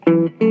I'm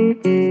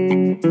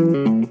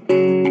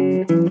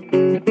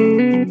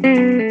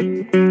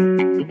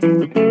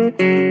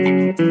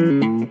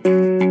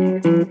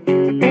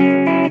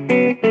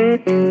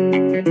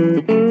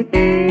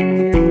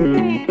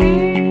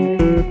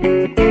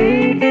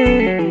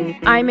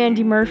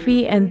Andy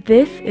Murphy, and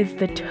this is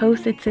the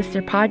Toasted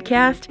Sister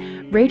podcast,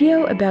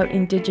 radio about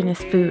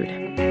Indigenous food.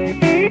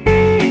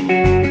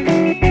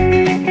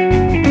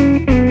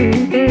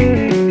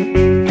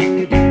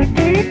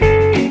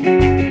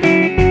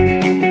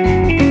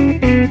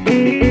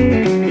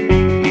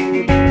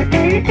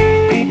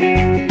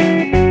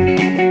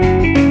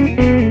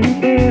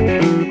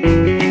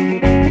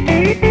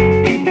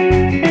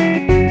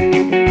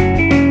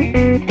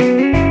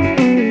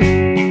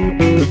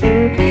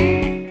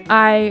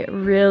 I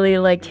really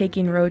like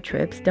taking road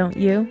trips, don't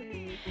you?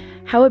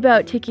 How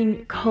about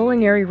taking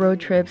culinary road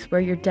trips where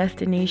your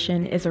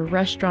destination is a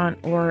restaurant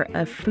or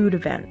a food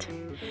event?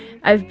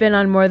 I've been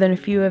on more than a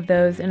few of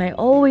those, and I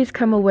always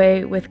come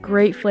away with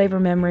great flavor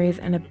memories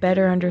and a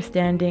better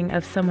understanding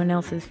of someone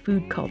else's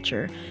food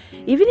culture.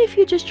 Even if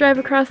you just drive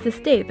across the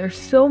state, there's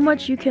so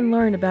much you can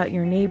learn about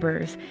your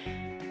neighbors.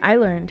 I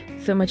learned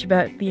so much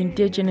about the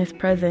Indigenous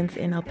presence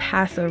in El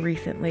Paso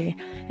recently,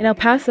 and El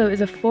Paso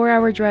is a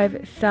 4-hour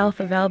drive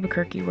south of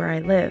Albuquerque where I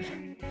live.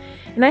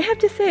 And I have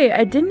to say,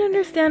 I didn't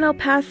understand El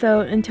Paso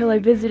until I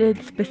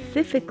visited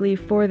specifically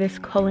for this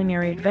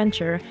culinary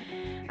adventure.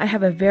 I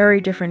have a very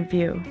different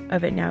view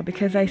of it now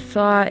because I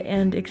saw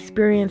and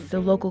experienced the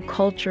local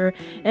culture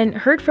and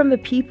heard from the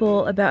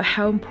people about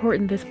how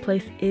important this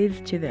place is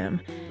to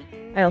them.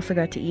 I also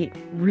got to eat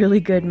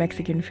really good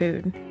Mexican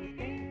food.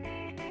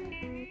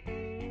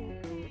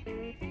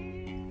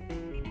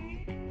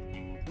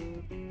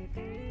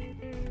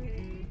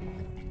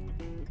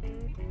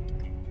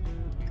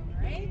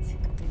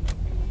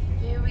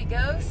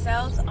 Go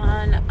south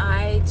on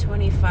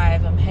I-25.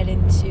 I'm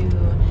heading to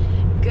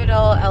good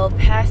old El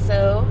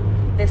Paso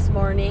this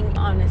morning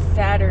on a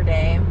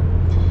Saturday.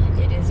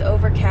 It is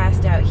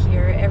overcast out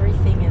here.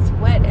 Everything is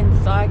wet and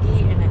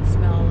soggy, and it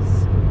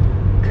smells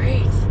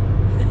great.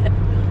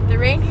 The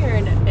rain here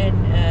in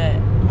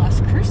Las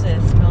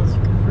Cruces smells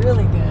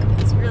really good.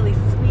 It's really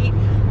sweet.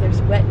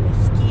 There's wet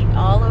mesquite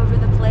all over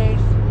the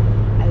place.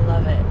 I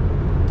love it.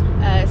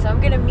 So I'm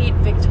going to meet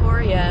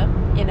Victoria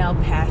in El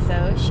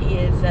Paso. She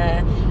is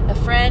a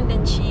friend,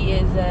 and she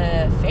is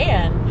a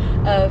fan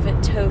of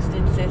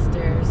Toasted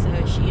Sisters.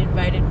 So she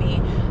invited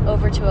me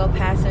over to El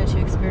Paso to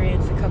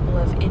experience a couple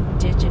of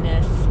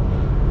Indigenous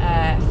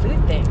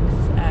food things.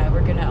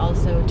 We're going to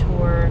also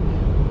tour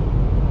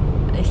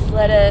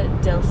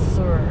Ysleta del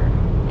Sur.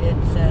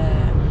 It's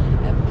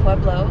a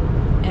pueblo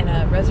and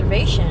a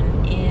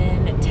reservation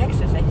in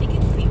Texas. I think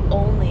it's the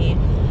only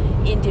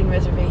Indian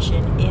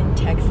reservation in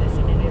Texas,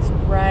 and it is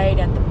right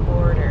at the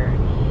border.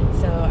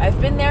 So I've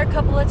been there a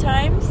couple of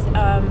times.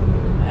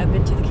 I've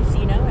been to the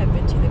casino, I've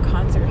been to the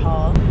concert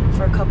hall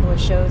for a couple of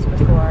shows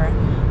before,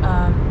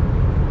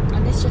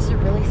 and it's just a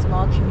really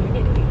small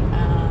community,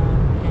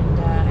 and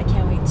I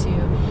can't wait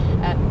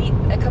to meet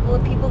a couple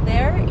of people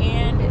there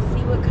and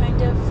see what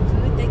kind of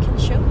food they can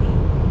show me.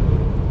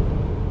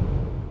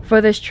 For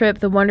this trip,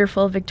 the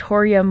wonderful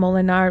Victoria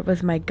Molinar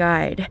was my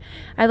guide.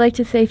 I'd like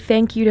to say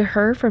thank you to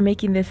her for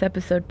making this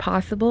episode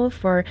possible,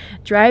 for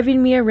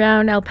driving me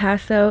around El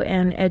Paso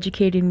and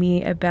educating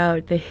me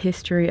about the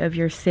history of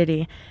your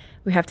city.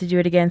 We have to do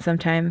it again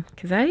sometime,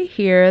 because I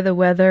hear the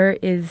weather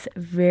is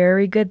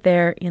very good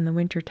there in the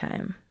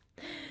wintertime.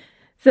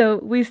 So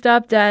we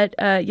stopped at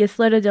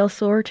Ysleta del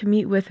Sur to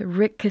meet with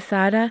Rick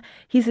Quezada.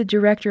 He's the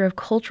director of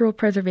cultural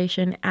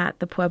preservation at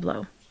the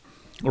Pueblo.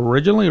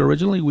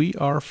 Originally, we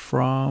are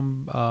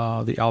from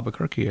the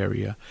Albuquerque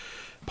area.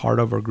 Part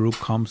of our group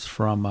comes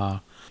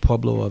from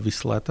Pueblo of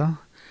Ysleta,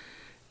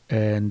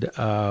 and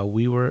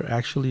we were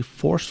actually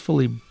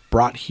forcefully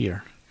brought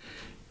here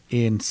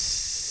in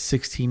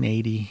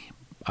 1680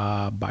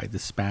 by the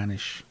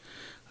Spanish.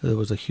 There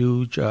was a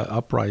huge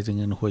uprising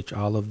in which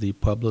all of the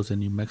pueblos in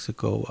New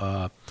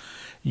Mexico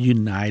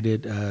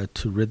united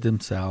to rid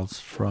themselves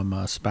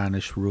from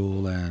Spanish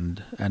rule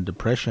and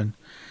depression.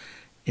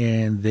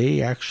 And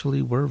they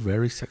actually were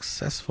very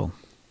successful.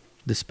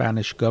 The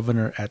Spanish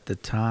governor at the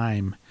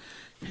time,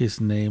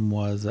 his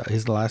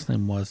last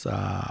name was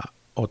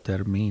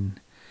Otermin.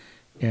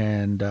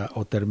 And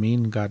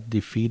Otermin got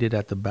defeated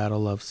at the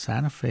Battle of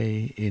Santa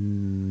Fe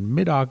in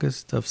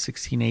mid-August of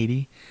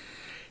 1680.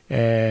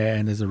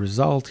 And as a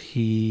result,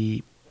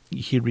 he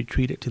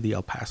retreated to the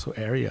El Paso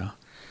area,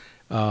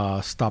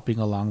 stopping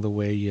along the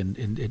way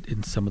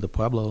in some of the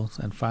pueblos.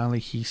 And finally,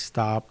 he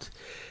stopped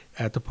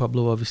at the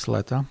Pueblo of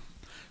Ysleta,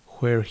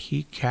 where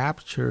he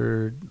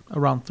captured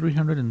around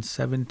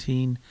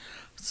 317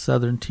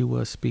 Southern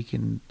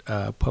Tiwa-speaking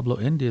Pueblo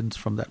Indians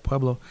from that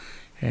pueblo,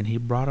 and he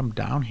brought them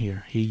down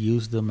here. He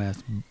used them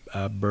as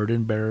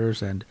burden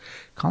bearers and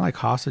kind of like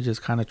hostages,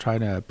 kind of trying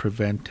to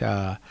prevent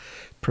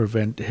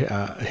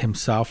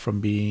himself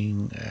from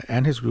being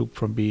and his group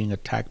from being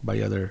attacked by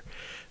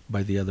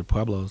the other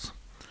pueblos.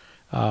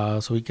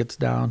 So he gets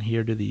down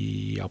here to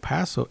the El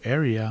Paso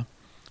area,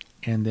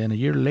 And then a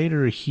year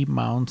later, he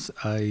mounts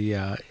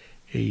a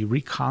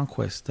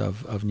reconquest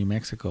of New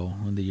Mexico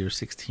in the year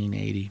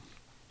 1680.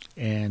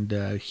 And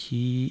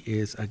he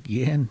is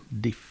again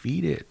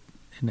defeated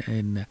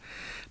in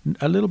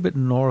a little bit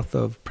north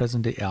of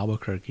present-day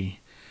Albuquerque.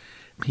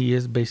 He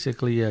is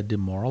basically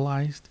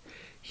demoralized.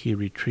 He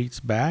retreats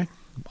back.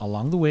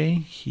 Along the way,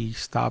 he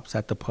stops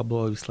at the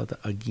Pueblo of Ysleta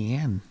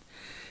again,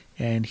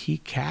 and he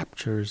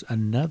captures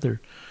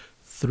another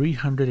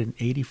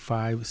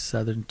 385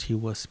 Southern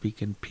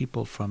Tiwa-speaking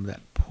people from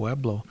that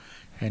pueblo,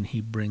 and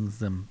he brings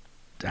them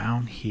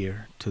down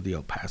here to the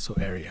El Paso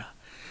area.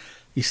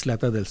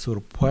 Ysleta del Sur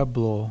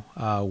Pueblo,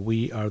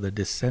 we are the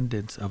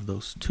descendants of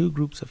those two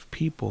groups of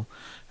people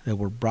that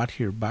were brought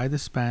here by the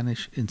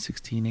Spanish in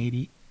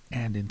 1680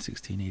 and in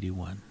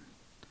 1681.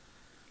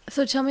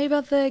 So tell me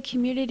about the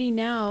community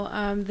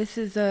now. This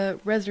is a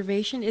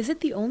reservation. Is it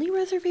the only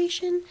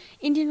reservation,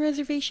 Indian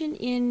reservation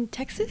in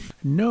Texas?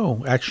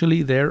 No,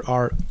 actually there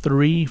are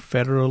 3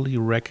 federally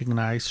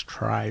recognized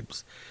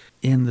tribes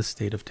in the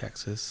state of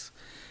Texas.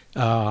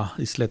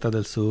 Ysleta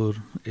del Sur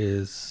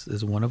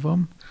is one of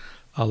them,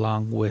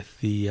 along with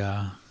the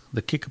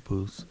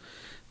Kickapoos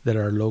that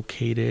are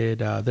located.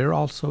 They're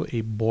also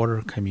a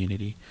border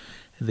community.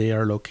 They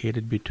are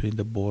located between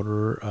the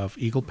border of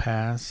Eagle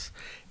Pass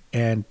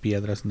and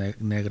Piedras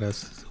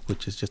Negras,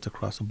 which is just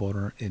across the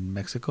border in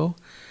Mexico.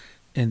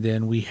 And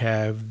then we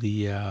have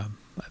the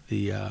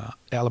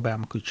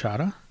Alabama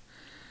Cuchara,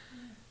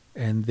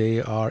 and they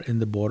are in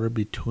the border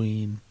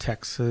between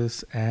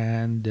Texas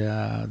and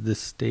the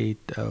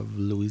state of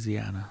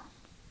Louisiana.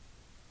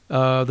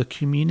 The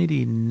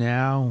community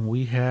now,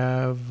 we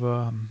have,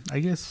 I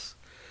guess,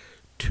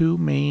 2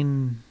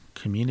 main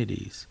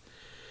communities.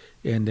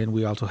 And then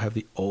we also have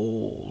the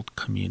old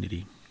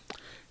community.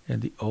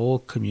 And the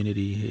old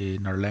community,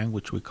 in our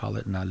language, we call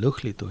it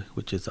Naluchlito,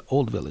 which is the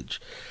old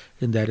village.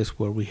 And that is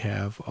where we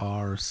have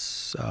our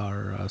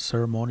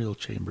ceremonial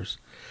chambers.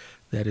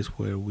 That is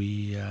where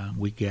we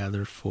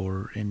gather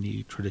for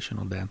any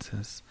traditional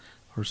dances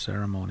or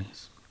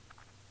ceremonies.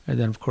 And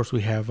then, of course,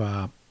 we have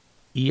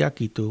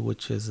Iaquitu,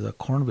 which is a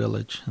corn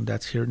village, and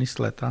that's here in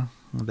Ysleta.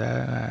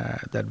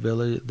 That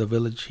village, the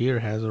village here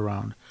has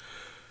around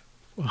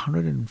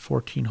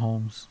 114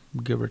 homes,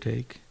 give or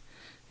take.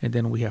 And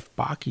then we have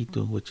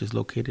Paquitu, which is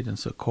located in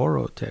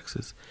Socorro,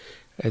 Texas,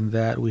 and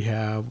that we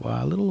have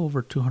a little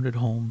over 200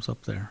 homes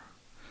up there.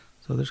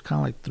 So there's kind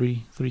of like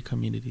three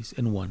communities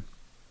in one.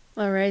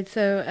 All right.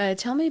 So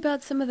tell me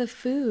about some of the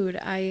food.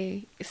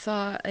 I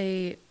saw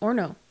a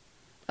horno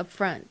up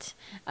front.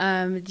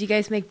 Do you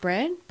guys make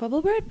bread,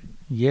 Pueblo bread?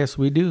 Yes,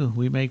 we do.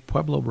 We make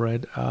Pueblo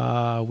bread.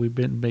 We've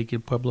been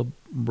making Pueblo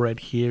bread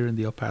here in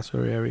the El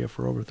Paso area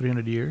for over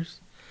 300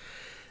 years.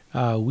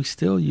 We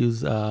still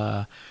use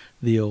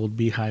the old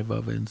beehive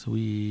ovens.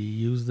 We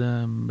use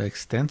them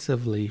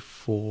extensively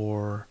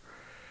for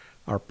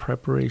our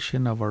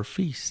preparation of our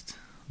feast,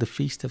 the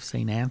Feast of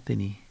St.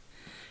 Anthony,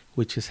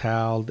 which is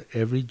held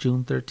every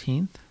June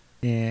 13th.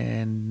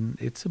 And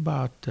it's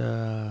about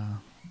a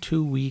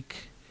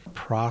 2-week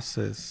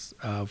process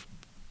of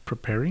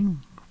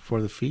preparing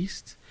for the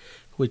feast,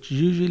 which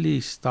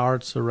usually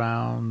starts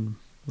around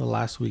the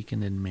last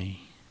weekend in May.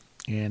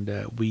 And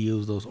we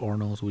use those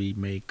hornos. We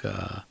make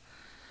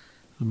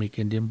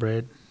Indian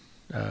bread.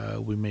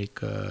 We make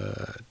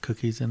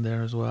cookies in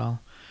there as well.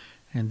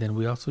 And then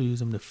we also use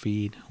them to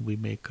feed. We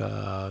make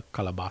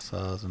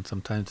calabazas, and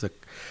sometimes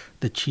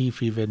the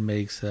chief even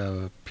makes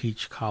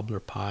peach cobbler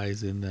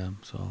pies in them.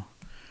 So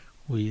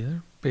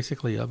they're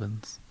basically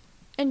ovens.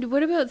 And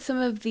what about some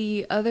of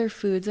the other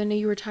foods? I know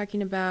you were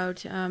talking about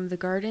the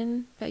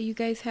garden that you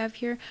guys have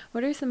here.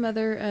 What are some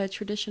other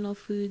traditional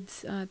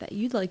foods that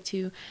you'd like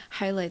to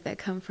highlight that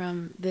come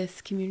from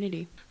this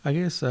community? I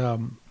guess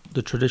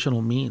the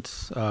traditional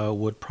meats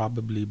would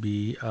probably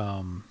be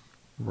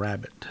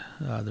rabbit.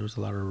 There's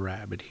a lot of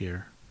rabbit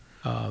here.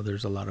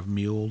 There's a lot of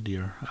mule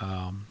deer.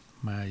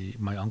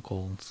 My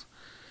uncles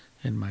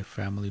and my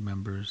family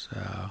members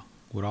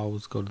would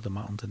always go to the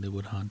mountains and they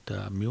would hunt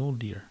mule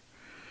deer.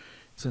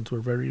 Since we're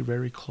very,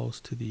 very close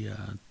to the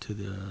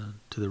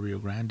Rio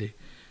Grande,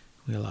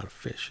 we have a lot of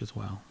fish as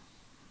well.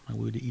 And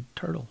we would eat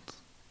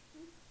turtles.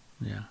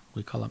 Yeah,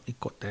 we call them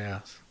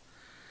icoteas.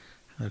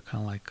 They're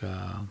kind of like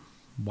I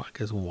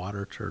guess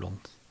water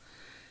turtles.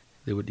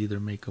 They would either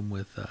make them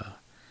with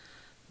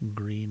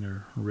green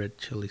or red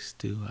chili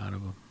stew out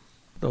of them.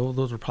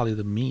 Those are probably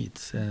the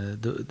meats,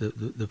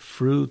 the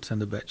fruits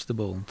and the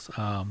vegetables.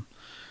 The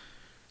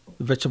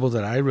vegetables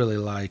that I really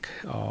like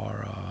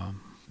are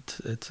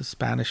it's a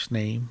Spanish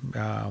name.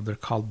 They're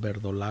called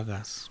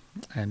verdolagas,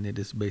 and it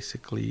is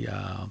basically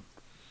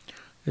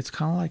it's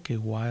kind of like a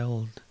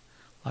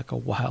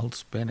wild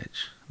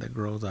spinach that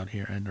grows out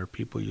here, and our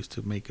people used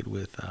to make it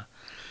with.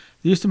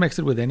 They used to mix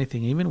it with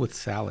anything, even with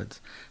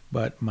salads.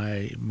 But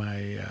my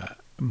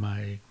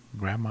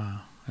grandma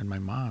and my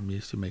mom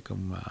used to make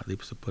them. They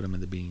used to put them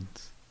in the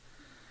beans.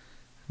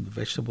 And the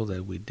vegetables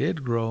that we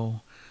did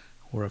grow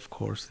were, of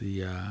course,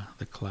 the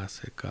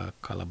classic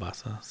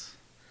calabazas,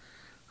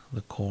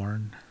 the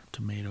corn,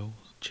 tomatoes,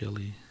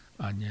 chili,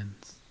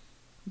 onions.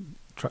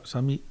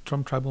 Some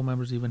tribal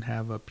members even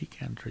have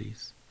pecan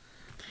trees.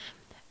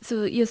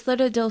 So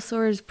Ysleta del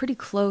Sur is pretty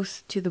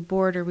close to the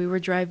border. We were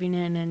driving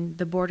in, and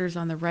the border's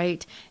on the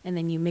right, and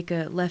then you make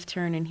a left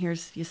turn, and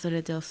here's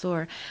Ysleta del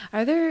Sur.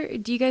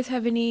 Do you guys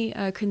have any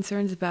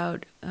concerns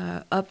about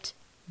upped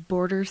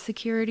border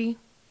security?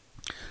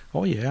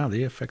 Oh yeah,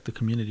 they affect the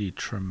community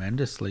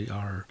tremendously.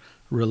 Our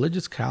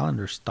religious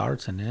calendar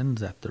starts and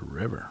ends at the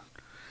river.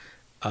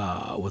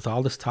 With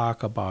all this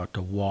talk about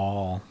the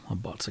wall,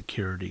 about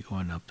security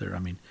going up there, I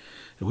mean,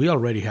 we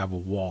already have a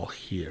wall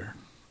here.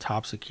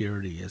 Top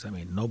security is, I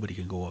mean, nobody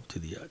can go up to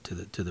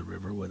the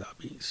river without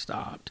being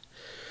stopped.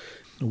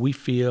 We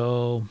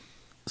feel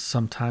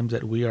sometimes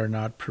that we are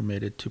not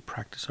permitted to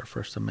practice our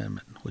First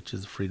Amendment, which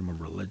is freedom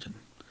of religion.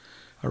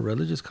 Our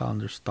religious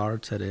calendar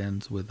starts and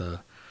ends with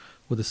a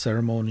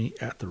ceremony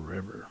at the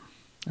river,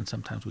 and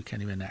sometimes we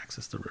can't even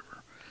access the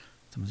river.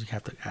 Sometimes you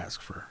have to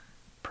ask for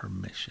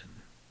permission.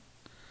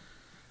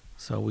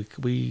 So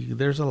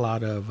there's a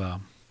lot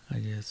of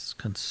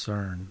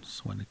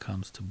concerns when it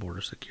comes to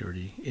border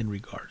security in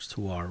regards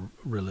to our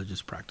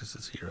religious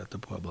practices here at the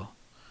Pueblo.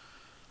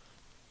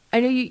 I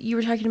know you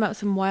were talking about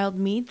some wild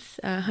meats,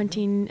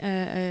 hunting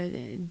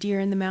deer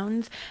in the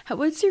mountains.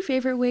 What's your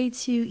favorite way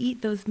to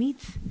eat those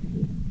meats?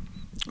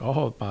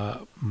 Oh,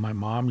 my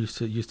mom used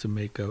to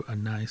make a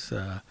nice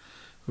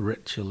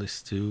red chili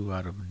stew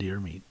out of deer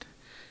meat,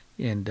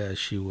 and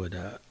she would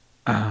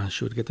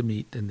get the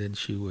meat, and then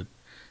she would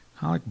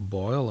kind of like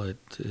boil it,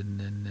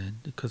 and then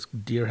because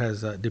deer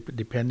has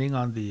depending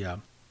on the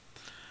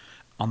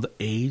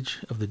age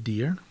of the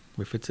deer,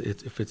 if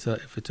it's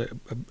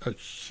a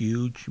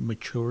huge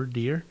mature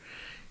deer,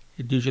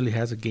 it usually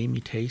has a gamey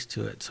taste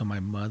to it. So my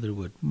mother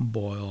would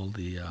boil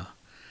the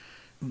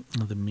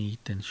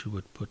meat, and she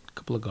would put a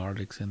couple of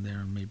garlics in there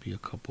and maybe a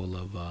couple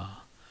of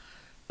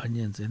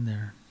onions in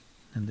there,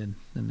 and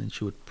then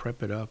she would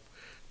prep it up.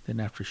 Then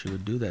after she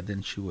would do that,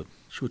 then she would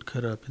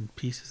cut it up in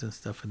pieces and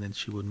stuff, and then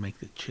she would make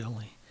the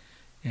chili,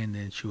 and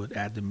then she would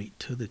add the meat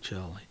to the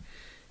chili,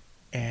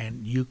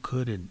 and you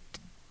couldn't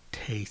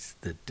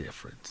taste the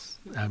difference.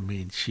 I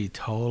mean, she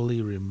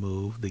totally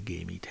removed the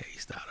gamey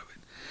taste out of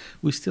it.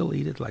 We still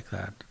eat it like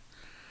that.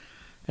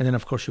 And then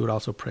of course she would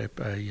also prep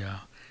a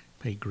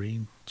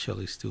green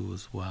chili stew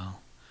as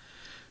well.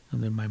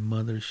 And then my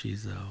mother,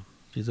 she's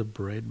a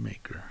bread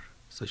maker,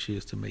 so she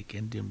used to make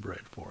Indian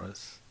bread for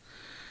us.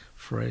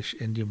 Fresh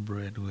Indian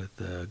bread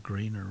with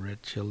green or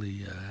red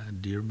chili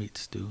deer meat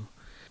stew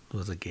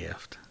was a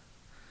gift.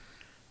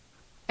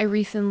 I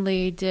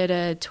recently did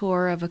a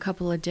tour of a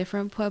couple of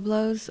different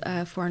pueblos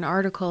for an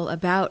article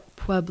about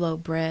Pueblo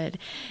bread,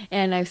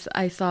 and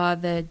I saw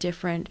the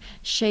different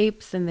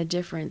shapes and the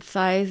different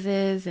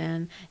sizes,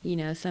 and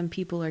some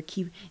people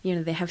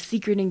they have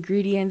secret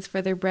ingredients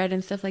for their bread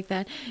and stuff like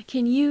that.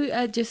 Can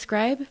you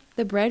describe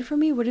the bread for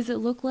me? What does it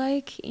look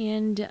like,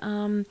 and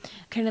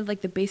kind of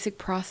like the basic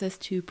process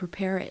to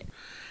prepare it?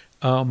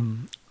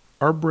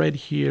 Our bread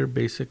here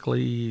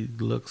basically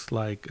looks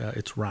like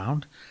it's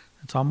round.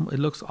 It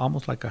looks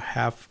almost like a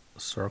half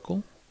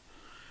circle.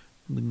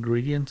 The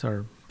ingredients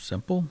are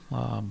simple,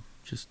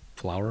 just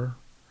flour,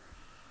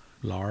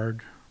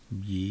 lard,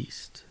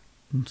 yeast,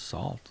 and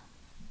salt.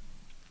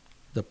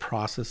 The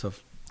process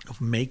of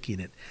making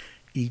it,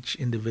 each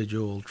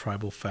individual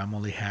tribal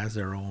family has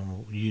their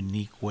own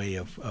unique way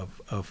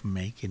of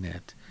making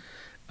it.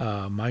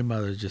 My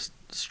mother just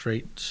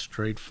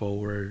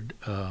straightforward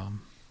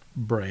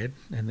bread,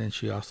 and then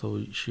she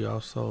also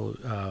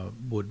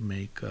would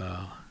make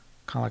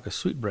kind of like a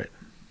sweet bread.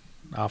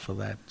 Off of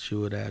that, she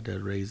would add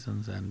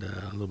raisins and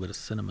a little bit of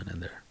cinnamon in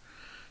there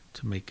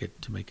to make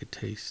it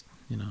taste,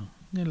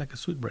 like a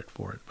sweet bread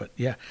for it. But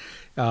yeah,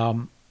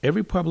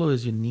 every pueblo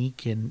is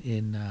unique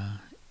in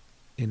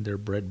their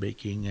bread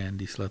baking, and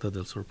Ysleta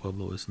del Sur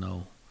Pueblo is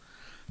no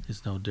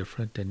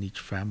different. And each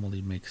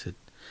family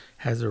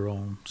has their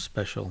own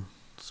special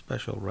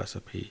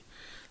recipe.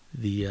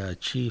 The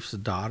chief's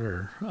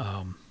daughter,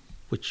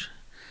 which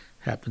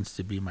happens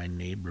to be my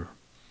neighbor,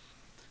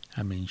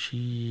 I mean,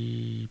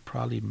 she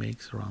probably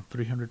makes around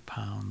 300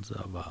 pounds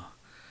of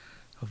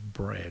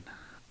bread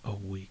a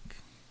week.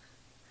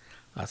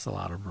 That's a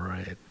lot of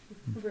bread.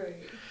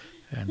 Right.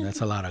 And that's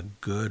a lot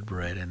of good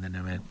bread. And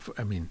then,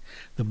 I mean,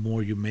 the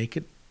more you make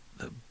it,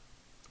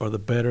 the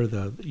better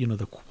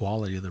the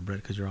quality of the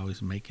bread, because you're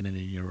always making it, and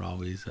you're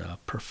always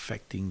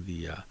perfecting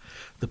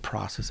the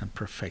process and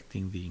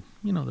perfecting the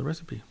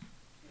recipe.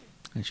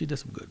 And she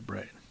does some good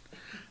bread.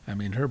 I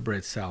mean, her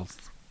bread sells.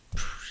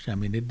 I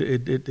mean,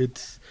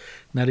 it's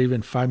not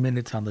even 5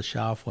 minutes on the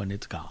shelf when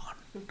it's gone.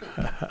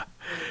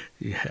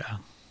 Yeah.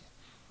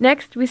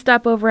 Next, we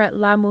stop over at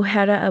La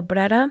Mujer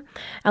Obrera.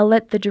 I'll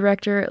let the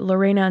director,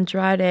 Lorena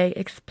Andrade,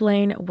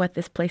 explain what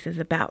this place is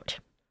about.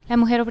 La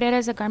Mujer Obrera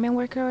is a garment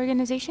worker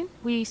organization.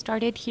 We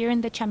started here in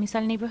the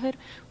Chamizal neighborhood,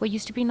 what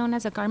used to be known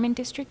as a garment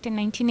district, in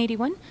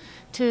 1981,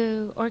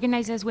 to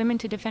organize as women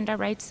to defend our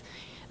rights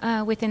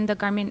within the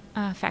garment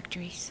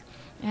factories.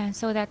 And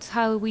so that's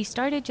how we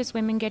started, just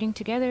women getting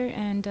together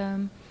and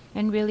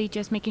really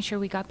just making sure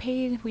we got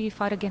paid. We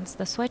fought against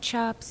the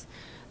sweatshops.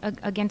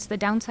 against the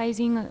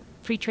downsizing,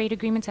 free trade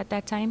agreements at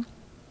that time,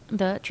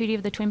 the Treaty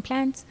of the Twin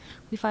Plants.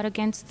 We fought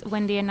against,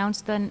 when they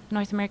announced the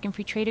North American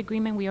Free Trade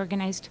Agreement, we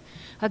organized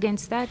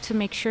against that to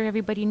make sure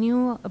everybody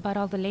knew about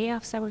all the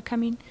layoffs that were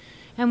coming.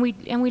 And we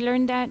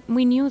learned that,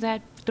 we knew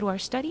that through our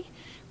study.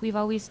 We've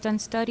always done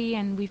study,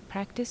 and we've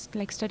practiced,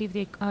 like study of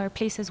our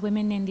place as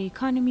women in the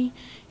economy,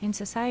 in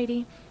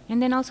society.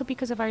 And then also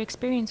because of our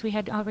experience, we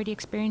had already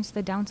experienced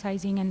the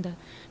downsizing and the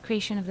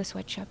creation of the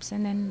sweatshops.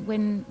 And then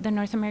when the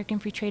North American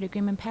Free Trade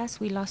Agreement passed,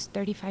 we lost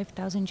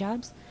 35,000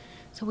 jobs.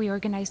 So we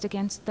organized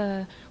against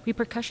the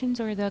repercussions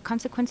or the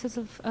consequences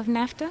of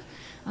NAFTA,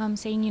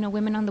 saying,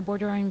 women on the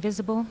border are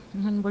invisible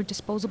and we're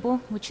disposable,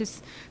 which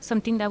is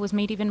something that was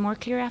made even more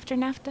clear after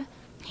NAFTA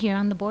here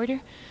on the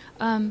border.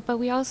 But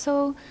we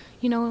also,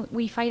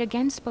 we fight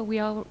against, but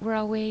we're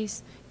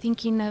always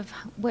thinking of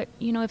what,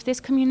 if this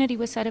community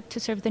was set up to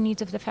serve the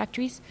needs of the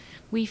factories,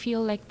 we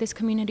feel like this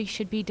community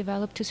should be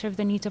developed to serve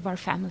the needs of our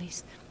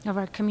families, of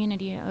our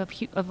community,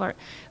 of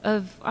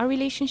our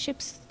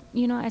relationships,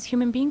 as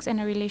human beings,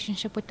 and our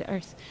relationship with the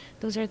earth.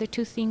 Those are the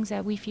two things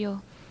that we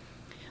feel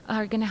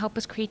are going to help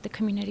us create the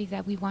community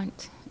that we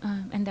want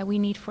and that we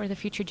need for the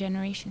future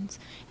generations.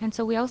 And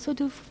so we also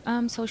do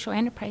social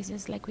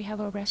enterprises, like we have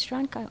a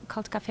restaurant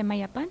called Café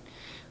Mayapan.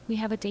 We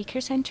have a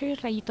daycare center,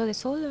 Rayito de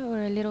Sol,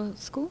 or a little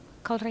school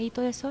called Rayito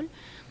de Sol.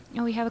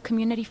 And we have a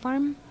community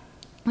farm.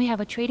 We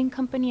have a trading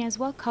company as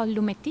well called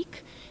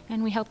Lumetic,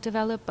 and we help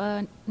develop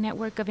a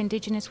network of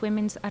indigenous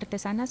women's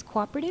artesanas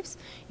cooperatives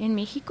in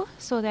Mexico,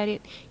 so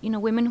that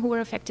women who were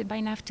affected by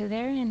NAFTA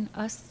there and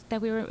us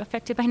that we were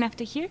affected by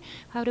NAFTA here,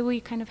 how do we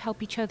kind of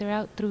help each other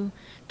out through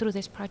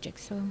this project?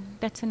 So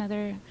that's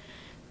another.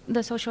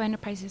 The social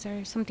enterprises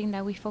are something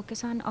that we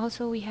focus on.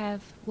 Also, we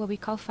have what we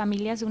call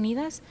Familias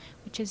Unidas,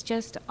 which is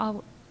just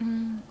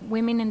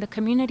women in the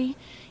community,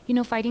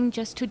 fighting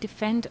just to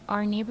defend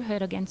our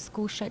neighborhood against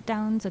school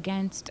shutdowns,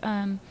 against,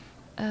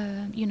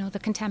 the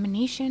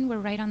contamination. We're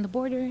right on the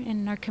border,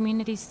 and our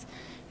communities,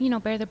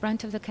 bear the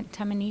brunt of the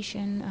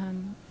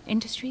contamination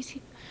industries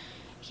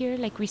here,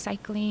 like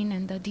recycling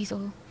and the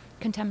diesel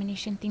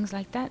contamination, things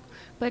like that.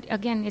 But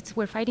again,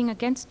 we're fighting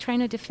against trying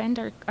to defend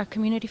our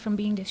community from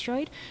being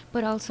destroyed,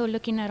 but also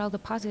looking at all the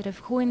positive.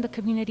 Who in the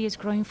community is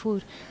growing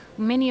food?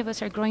 Many of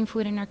us are growing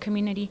food in our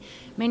community.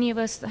 Many of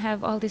us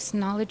have all this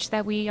knowledge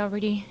that we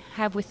already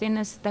have within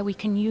us that we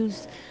can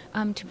use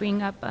to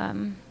bring up,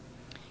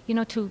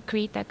 to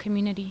create that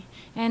community.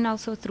 And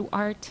also through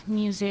art,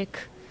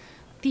 music,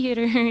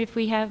 theater, if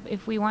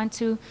we want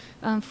to,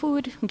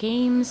 food,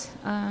 games.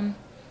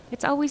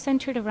 It's always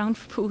centered around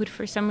food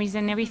for some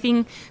reason.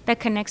 Everything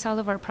that connects all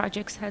of our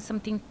projects has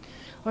something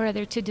or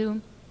other to do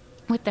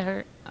with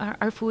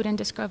our food and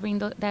discovering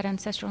that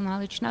ancestral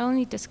knowledge. Not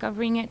only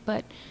discovering it,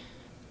 but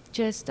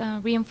just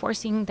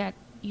reinforcing that,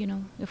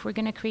 if we're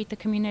going to create the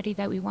community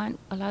that we want,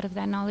 a lot of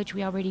that knowledge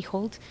we already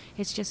hold.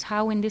 It's just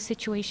how in this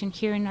situation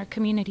here in our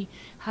community,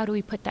 how do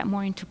we put that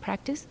more into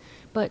practice,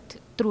 but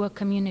through a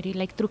community,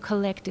 like through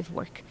collective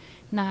work.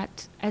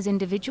 Not as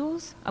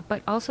individuals,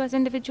 but also as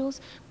individuals,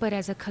 but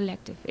as a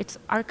collective. It's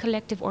our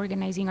collective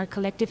organizing, our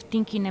collective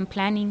thinking and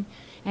planning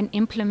and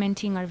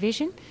implementing our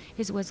vision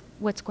is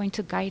what's going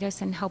to guide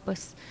us and help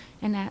us,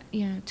 and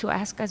to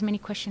ask as many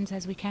questions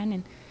as we can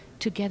and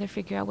together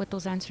figure out what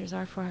those answers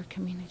are for our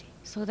community.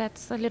 So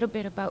that's a little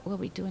bit about what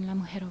we do in La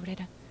Mujer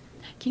Obrera.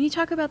 Can you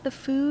talk about the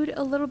food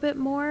a little bit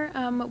more?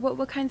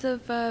 What kinds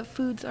of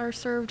foods are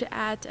served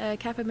at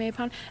Café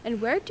Mayapan,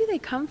 and where do they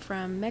come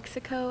from?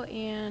 Mexico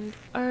and...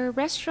 Our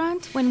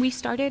restaurant, when we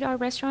started our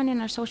restaurant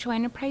and our social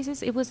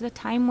enterprises, it was the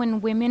time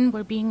when women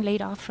were being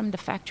laid off from the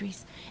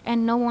factories,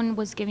 and no one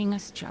was giving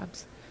us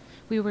jobs.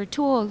 We were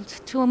too old,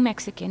 too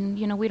Mexican,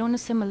 we don't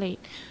assimilate.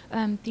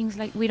 Things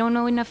like we don't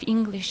know enough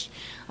English.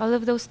 All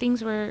of those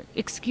things were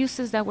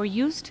excuses that were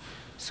used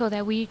so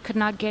that we could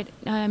not get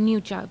new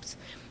jobs.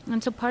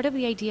 And so part of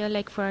the idea,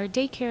 like for our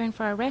daycare and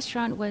for our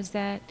restaurant, was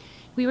that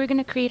we were going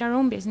to create our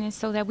own business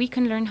so that we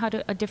can learn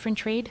a different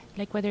trade,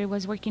 like whether it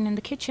was working in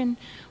the kitchen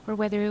or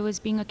whether it was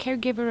being a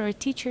caregiver or a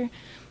teacher.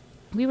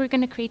 We were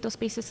going to create those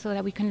spaces so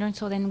that we can learn,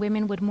 so then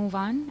women would move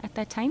on at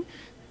that time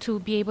to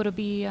be able to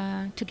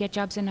to get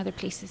jobs in other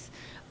places,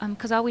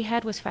 because all we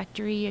had was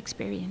factory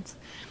experience.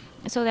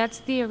 So that's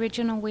the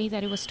original way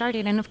that it was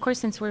started. And of course,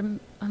 since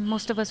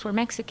most of us were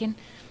Mexican,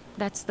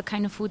 that's the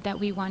kind of food that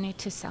we wanted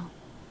to sell.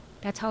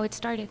 That's how it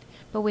started.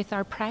 But with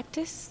our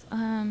practice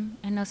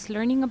and us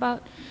learning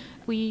about,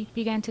 we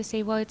began to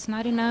say, well, it's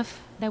not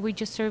enough that we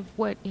just serve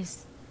what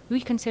we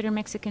consider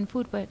Mexican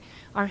food, but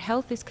our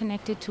health is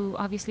connected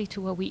obviously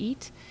to what we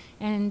eat.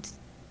 And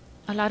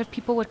a lot of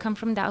people would come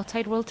from the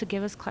outside world to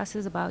give us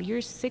classes about,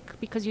 you're sick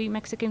because you eat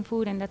Mexican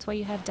food and that's why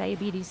you have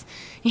diabetes,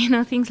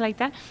 things like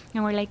that.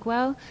 And we're like,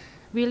 well,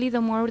 really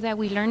the more that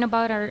we learn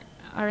about our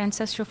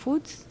ancestral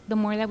foods, the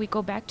more that we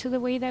go back to the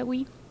way that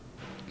we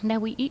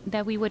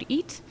would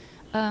eat,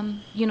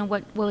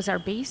 what was our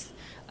base,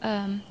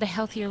 the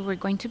healthier we're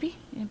going to be,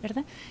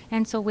 ¿verdad?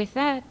 And so with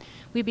that,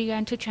 we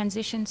began to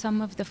transition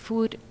some of the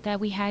food that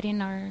we had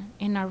in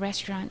our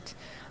restaurant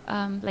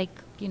like,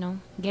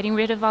 getting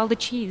rid of all the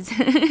cheese.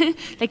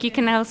 Like you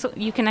can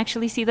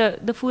actually see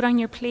the food on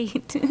your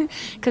plate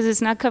because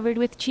it's not covered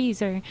with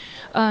cheese, or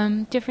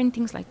different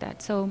things like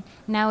that. So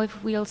now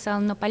if we'll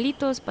sell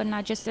nopalitos, but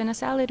not just in a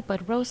salad,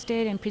 but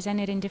roasted and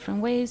presented in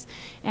different ways.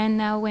 And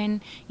now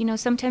when,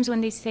 sometimes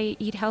when they say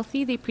eat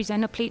healthy, they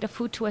present a plate of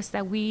food to us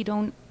that we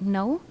don't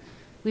know,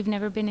 we've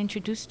never been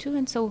introduced to.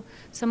 And so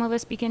some of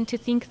us begin to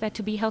think that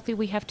to be healthy,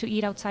 we have to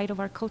eat outside of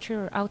our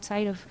culture or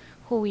outside of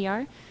who we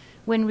are,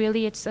 when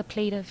really it's a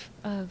plate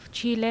of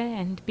chile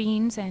and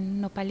beans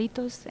and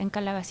nopalitos and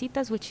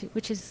calabacitas,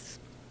 which is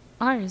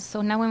ours.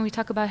 So now when we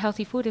talk about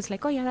healthy food, it's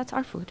like, oh yeah, that's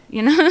our food,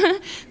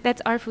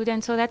 that's our food.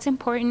 And so that's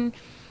important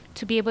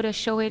to be able to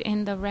show it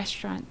in the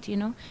restaurant,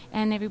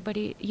 and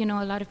everybody, a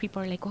lot of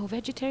people are like, oh,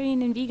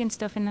 vegetarian and vegan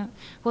stuff. And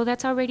well,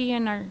 that's already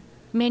in our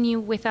menu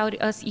without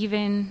us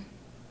even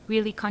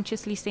really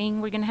consciously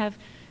saying we're going to have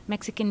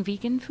Mexican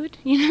vegan food,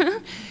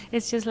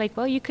 It's just like,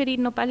 well, you could eat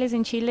nopales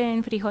and chile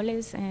and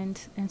frijoles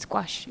and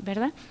squash,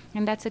 ¿verdad?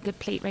 And that's a good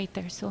plate right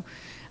there. So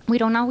we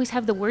don't always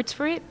have the words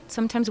for it.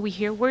 Sometimes we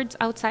hear words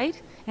outside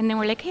and then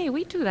we're like, hey,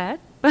 we do that.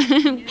 But,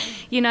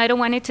 I don't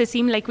want it to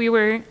seem like we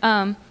were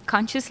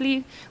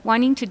consciously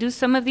wanting to do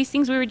some of these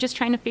things. We were just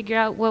trying to figure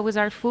out what was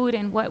our food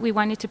and what we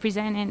wanted to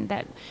present, and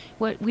that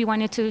what we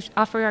wanted to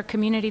offer our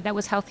community that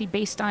was healthy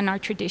based on our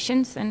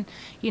traditions and,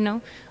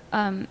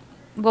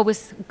 what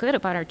was good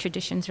about our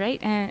traditions,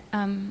 right?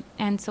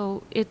 And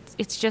so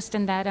it's just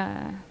in that,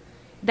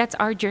 that's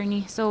our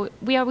journey. So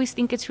we always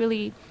think it's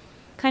really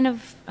kind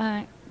of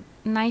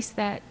nice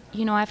that,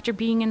 after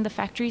being in the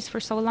factories for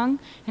so long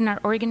and are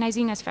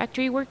organizing as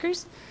factory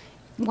workers,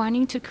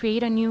 wanting to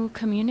create a new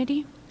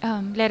community,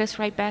 led us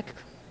right back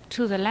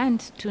to the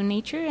land, to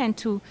nature, and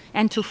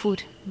to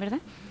food,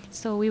 ¿verdad?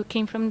 So we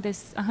came from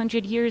this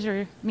 100 years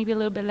or maybe a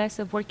little bit less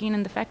of working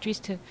in the factories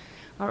to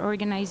our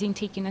organizing,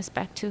 taking us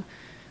back to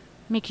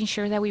making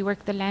sure that we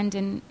work the land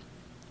and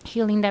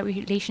healing that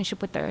relationship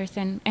with the earth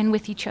and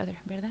with each other,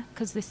 ¿verdad?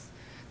 Because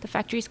the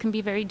factories can be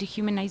very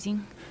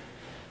dehumanizing.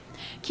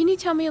 Can you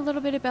tell me a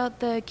little bit about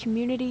the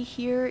community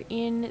here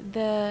in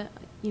the,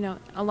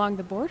 along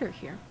the border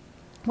here?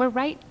 We're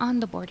right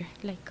on the border.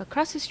 Like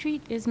across the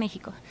street is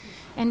Mexico.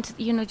 And,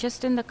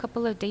 just in the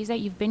couple of days that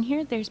you've been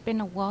here, there's been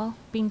a wall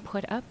being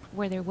put up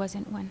where there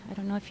wasn't one. I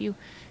don't know if you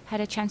had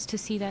a chance to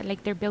see that.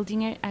 Like they're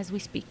building it as we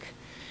speak.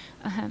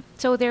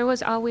 So there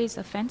was always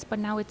a fence, but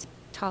now it's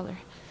taller.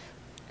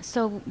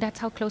 So that's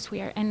how close we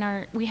are.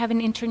 And we have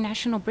an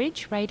international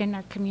bridge right in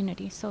our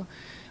community. So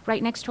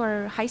right next to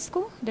our high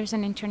school, there's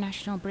an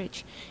international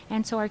bridge.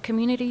 And so our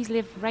communities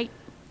live right.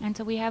 And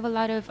so we have a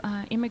lot of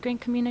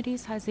immigrant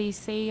communities, as they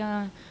say,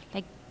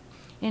 like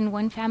in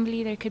one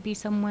family, there could be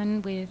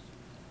someone with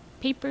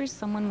papers,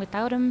 someone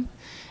without them.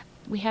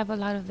 We have a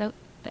lot of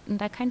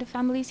that kind of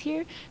families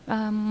here,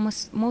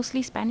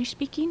 mostly Spanish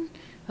speaking,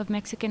 of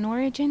Mexican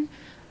origin.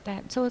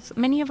 So it's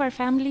many of our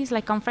families,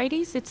 like on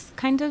Fridays, it's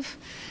kind of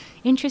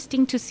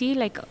interesting to see,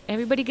 like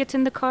everybody gets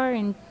in the car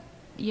and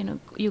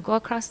you go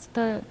across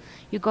the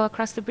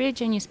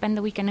bridge and you spend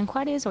the weekend in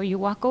Juárez, or you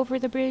walk over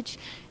the bridge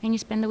and you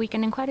spend the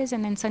weekend in Juárez,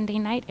 and then Sunday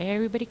night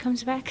everybody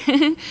comes back.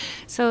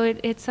 So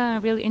it's a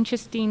really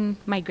interesting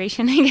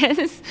migration, I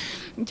guess,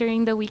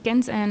 during the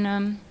weekends.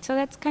 And so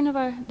that's kind of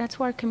that's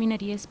where our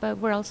community is. But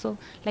we're also,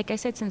 like I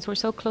said, since we're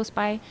so close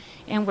by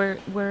and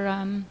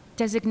we're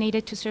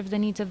designated to serve the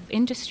needs of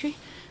industry,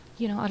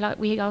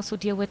 we also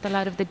deal with a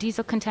lot of the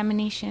diesel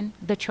contamination,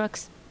 the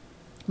trucks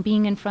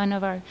being in front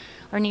of our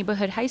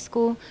neighborhood high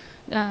school.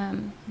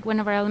 One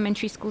of our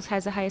elementary schools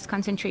has the highest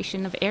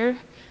concentration of air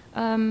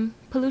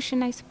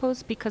pollution, I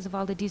suppose, because of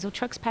all the diesel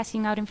trucks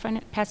passing in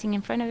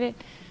front of it,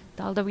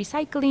 all the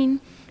recycling.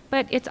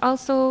 But it's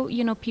also,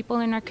 people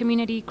in our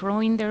community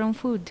growing their own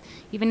food.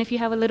 Even if you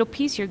have a little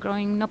piece, you're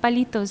growing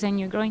nopalitos, and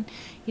you're growing,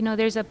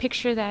 there's a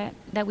picture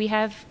that we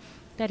have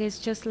that is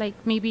just like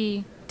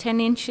maybe 10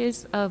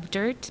 inches of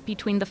dirt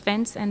between the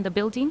fence and the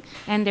building,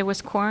 and there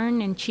was corn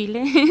and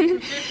chile.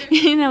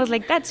 And I was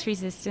like, that's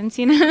resistance,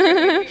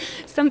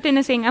 Something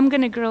is saying, I'm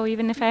going to grow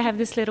even if I have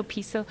this little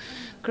piece, so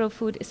grow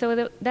food.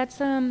 So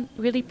that's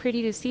really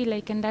pretty to see,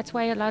 and that's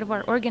why a lot of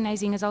our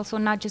organizing is also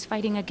not just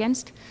fighting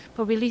against,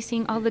 but really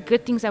seeing all the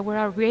good things that we're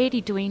already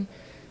doing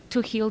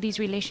to heal these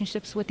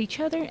relationships with each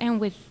other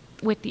and with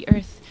the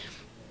earth,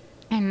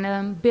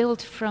 and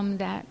build from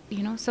that,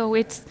 So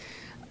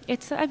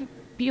it's a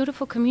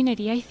beautiful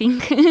community, I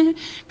think,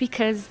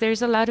 because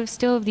there's a lot of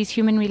still of these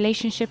human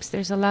relationships.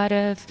 There's a lot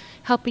of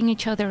helping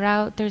each other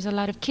out. There's a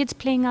lot of kids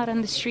playing out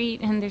on the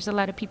street, and there's a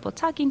lot of people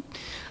talking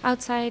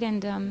outside,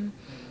 and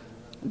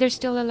there's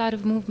still a lot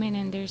of movement,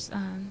 and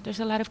there's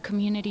a lot of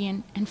community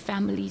and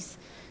families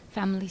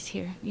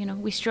here.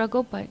 We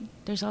struggle, but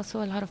there's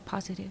also a lot of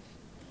positive.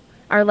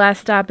 Our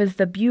last stop is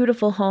the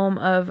beautiful home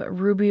of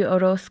Rubi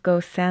Orozco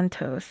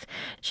Santos.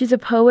 She's a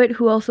poet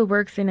who also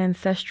works in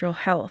ancestral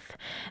health.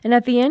 And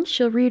at the end,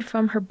 she'll read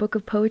from her book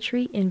of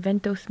poetry,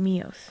 Inventos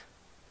Míos.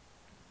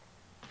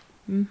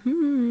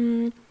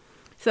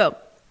 So,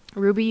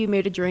 Rubi, you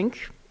made a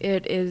drink.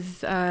 It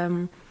is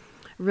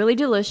really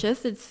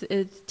delicious.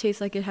 It tastes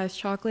like it has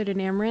chocolate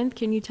and amaranth.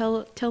 Can you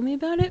tell me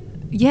about it?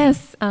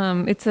 Yes,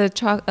 it's a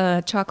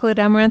chocolate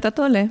amaranth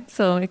atole.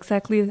 So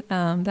exactly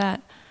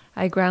that.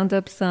 I ground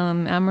up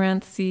some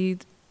amaranth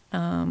seed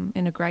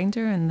in a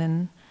grinder and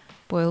then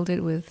boiled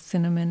it with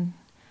cinnamon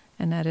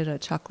and added a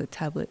chocolate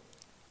tablet.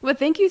 Well,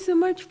 thank you so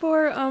much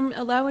for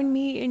allowing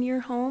me in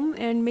your home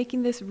and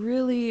making this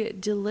really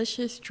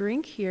delicious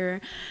drink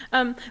here.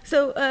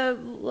 So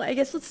I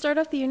guess let's start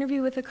off the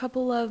interview with a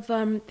couple of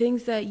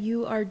things that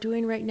you are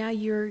doing right now.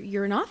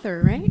 You're an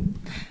author, right?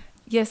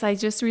 Yes, I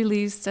just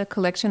released a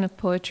collection of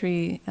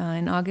poetry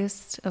in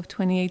August of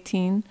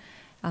 2018,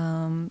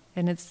 and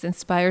it's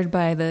inspired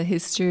by the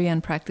history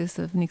and practice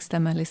of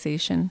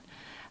nixtamalization.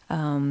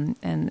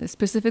 And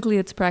specifically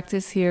its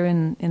practice here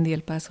in the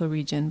El Paso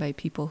region by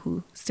people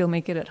who still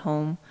make it at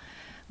home,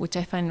 which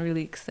I find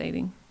really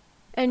exciting.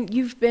 And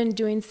you've been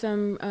doing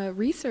some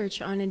research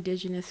on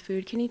indigenous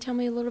food. Can you tell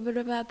me a little bit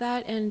about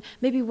that and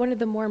maybe one of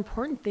the more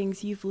important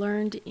things you've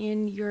learned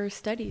in your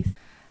studies?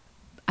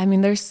 I mean,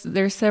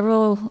 there's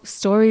several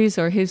stories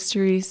or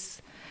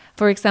histories.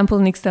 For example,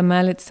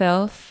 nixtamal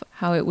itself,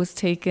 how it was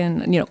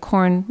taken,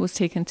 corn was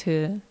taken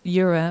to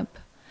Europe.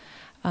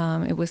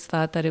 It was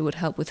thought that it would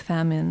help with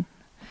famine,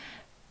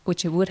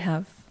 which it would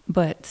have,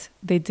 but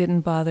they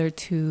didn't bother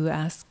to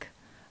ask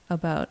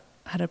about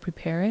how to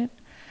prepare it.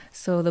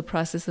 So the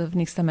process of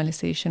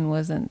nixtamalization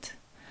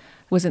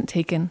wasn't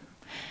taken.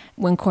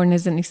 When corn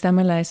isn't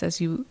nixtamalized,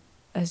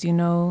 as you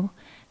know,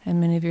 and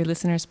many of your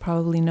listeners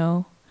probably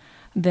know,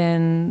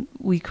 then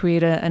we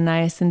create a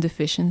niacin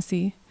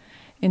deficiency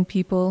in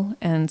people,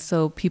 and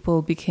so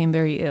people became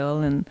very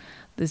ill, and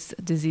this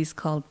disease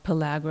called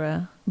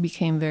pellagra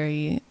became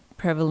very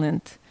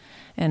prevalent,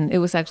 and it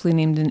was actually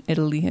named in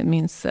Italy. It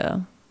means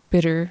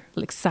bitter,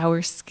 like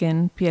sour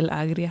skin, piel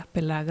agria,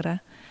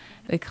 pellagra.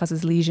 It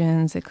causes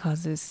lesions, it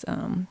causes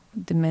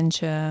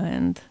dementia,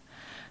 and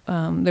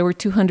there were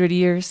 200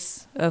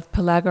 years of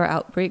pellagra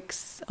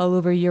outbreaks all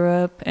over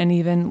Europe, and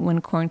even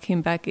when corn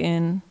came back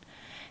in,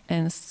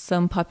 and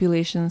some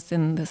populations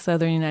in the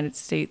southern United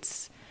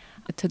States,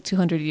 it took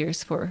 200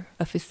 years for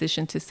a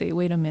physician to say,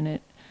 wait a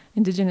minute,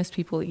 indigenous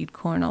people eat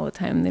corn all the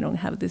time and they don't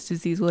have this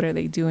disease. What are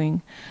they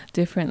doing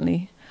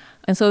differently?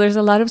 And so there's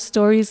a lot of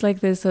stories like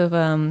this of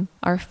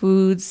our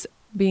foods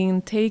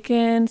being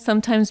taken,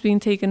 sometimes being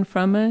taken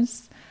from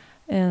us,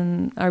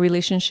 and our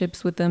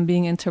relationships with them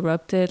being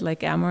interrupted,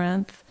 like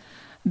amaranth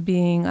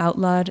being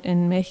outlawed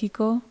in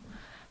Mexico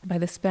by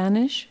the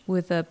Spanish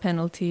with a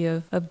penalty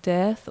of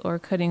death or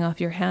cutting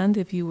off your hand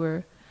if you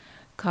were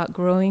caught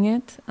growing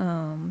it.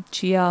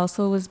 Chia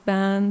also was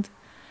banned.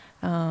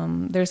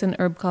 There's an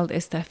herb called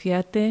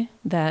estafiate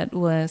that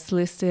was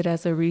listed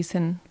as a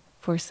reason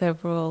for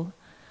several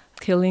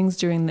killings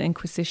during the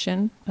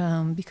Inquisition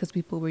because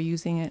people were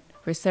using it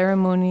for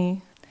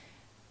ceremony.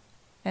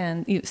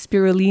 And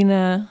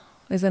spirulina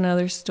is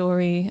another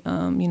story.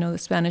 The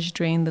Spanish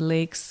drained the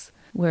lakes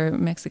where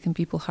Mexican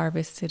people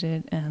harvested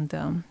it, and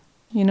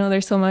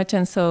there's so much.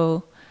 And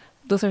so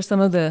those are some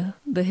of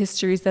the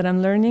histories that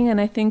I'm learning,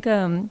 and I think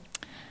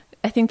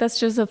that's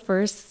just the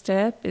first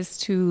step, is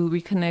to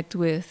reconnect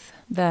with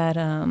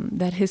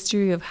that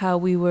history of how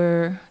we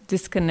were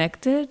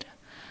disconnected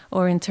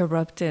or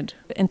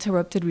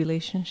interrupted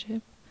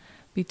relationship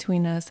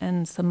between us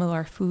and some of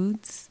our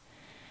foods,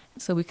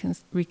 so we can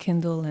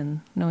rekindle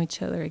and know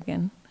each other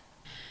again.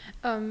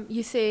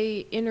 You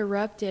say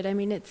interrupted. I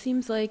mean, it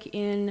seems like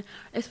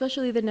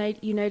especially the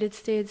United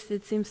States,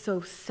 it seems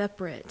so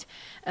separate.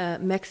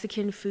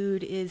 Mexican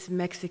food is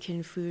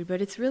Mexican food,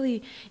 but it's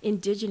really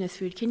indigenous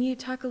food. Can you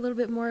talk a little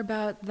bit more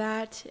about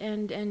that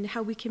and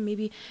how we can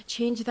maybe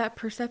change that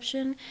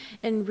perception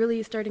and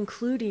really start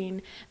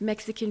including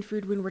Mexican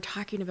food when we're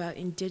talking about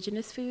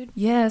indigenous food?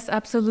 Yes,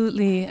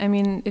 absolutely. I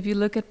mean, if you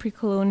look at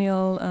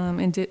pre-colonial,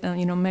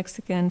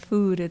 Mexican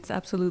food, it's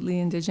absolutely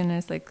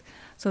indigenous.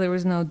 So there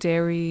was no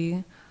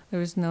dairy, there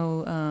was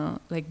no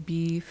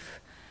beef,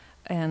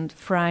 and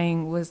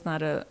frying was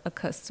not a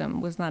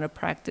custom, was not a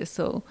practice.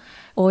 So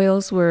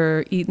oils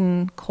were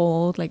eaten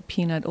cold, like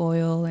peanut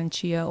oil and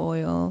chia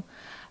oil,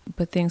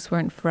 but things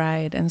weren't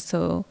fried. And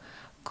so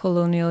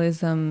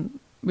colonialism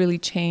really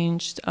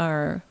changed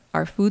our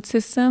food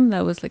system.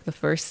 That was like the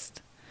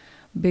first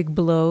big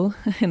blow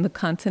in the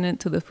continent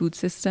to the food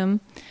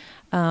system.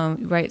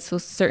 Right, so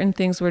certain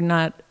things were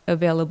not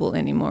available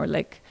anymore,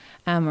 like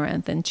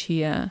amaranth and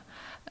chia.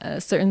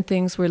 Certain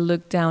things were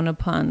looked down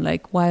upon,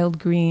 like wild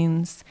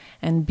greens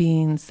and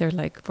beans. They're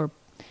like for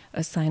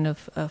a sign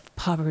of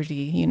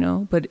poverty,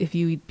 But if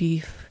you eat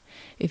beef,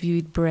 if you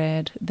eat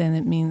bread, then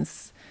it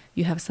means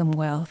you have some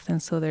wealth.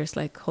 And so there's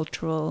like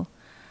cultural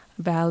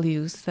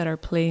values that are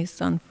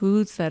placed on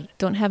foods that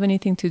don't have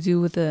anything to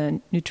do with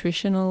the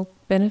nutritional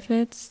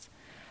benefits.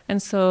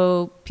 And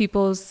so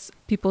people's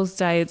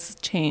diets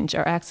change.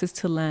 Our access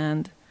to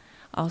land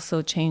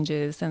also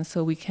changes, and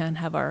so we can't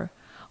have our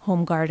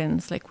home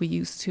gardens like we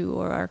used to,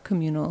 or our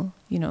communal,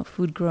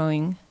 food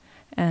growing.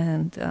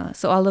 And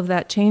so all of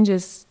that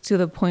changes to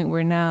the point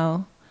where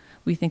now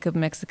we think of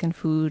Mexican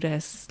food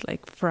as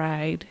like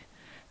fried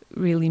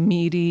really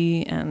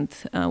meaty and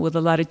with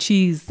a lot of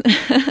cheese.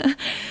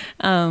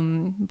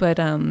 But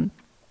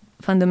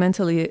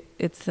fundamentally,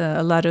 it's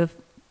a lot of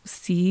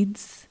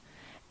seeds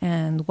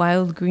and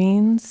wild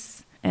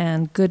greens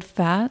and good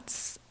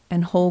fats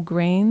and whole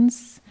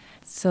grains.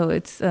 So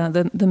it's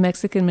the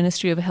Mexican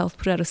Ministry of Health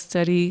put out a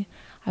study,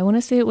 I want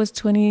to say it was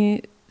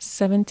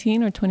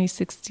 2017 or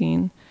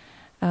 2016,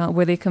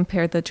 where they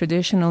compared the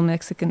traditional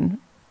Mexican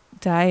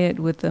diet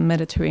with the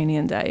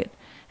Mediterranean diet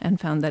and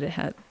found that it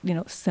had,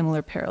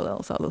 similar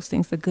parallels, all those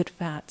things, the good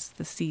fats,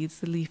 the seeds,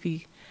 the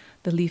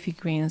leafy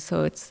greens.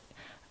 So it's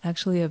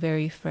actually a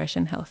very fresh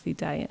and healthy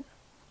diet.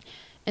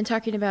 And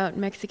talking about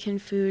Mexican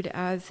food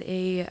as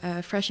a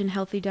fresh and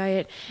healthy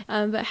diet,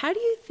 but how do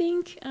you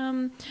think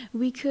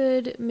we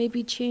could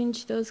maybe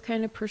change those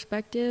kind of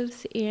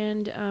perspectives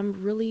and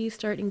really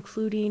start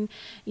including,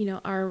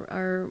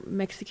 our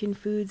Mexican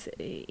foods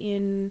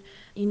in,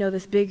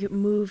 this big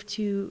move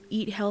to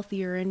eat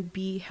healthier and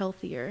be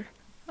healthier?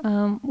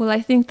 Well,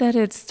 I think that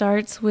it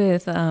starts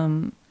with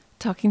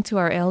talking to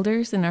our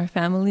elders and our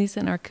families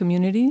and our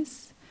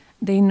communities.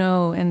 They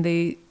know and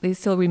they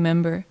still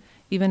remember,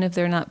 even if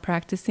they're not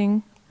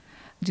practicing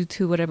due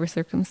to whatever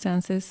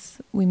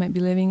circumstances we might be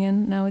living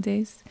in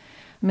nowadays.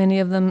 Many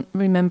of them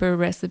remember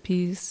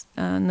recipes,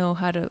 know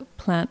how to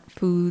plant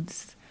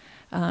foods,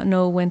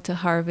 know when to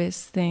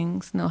harvest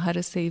things, know how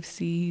to save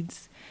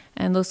seeds.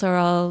 And those are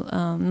all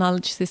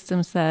knowledge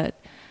systems that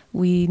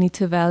we need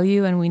to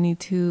value and we need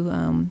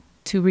to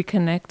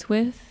reconnect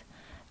with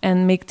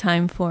and make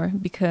time for,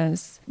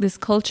 because this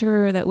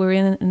culture that we're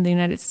in the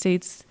United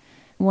States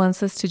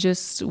wants us to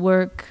just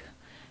work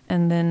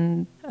and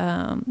then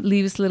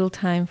leaves little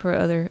time for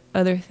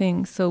other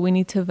things. So we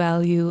need to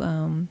value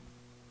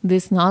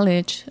this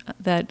knowledge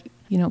that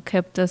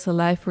kept us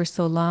alive for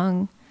so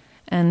long,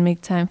 and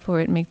make time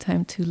for it, make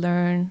time to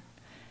learn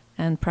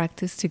and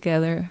practice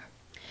together.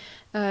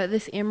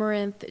 This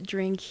amaranth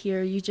drink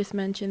here, you just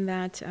mentioned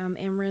that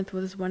amaranth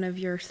was one of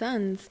your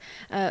son's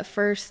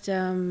first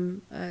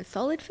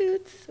solid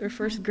foods or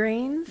first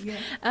grains. Yeah.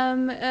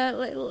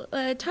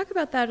 Talk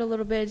about that a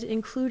little bit,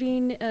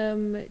 including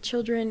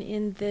children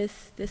in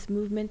this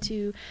movement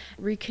to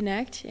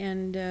reconnect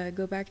and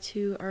go back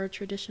to our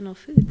traditional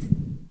foods.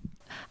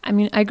 I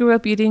mean, I grew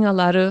up eating a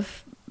lot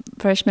of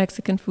fresh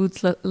Mexican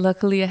foods.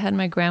 Luckily, I had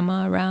my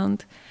grandma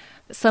around.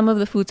 Some of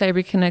the foods I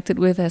reconnected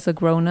with as a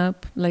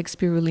grown-up, like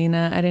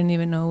spirulina, I didn't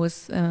even know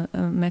was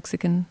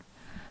Mexican.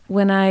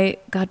 When I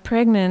got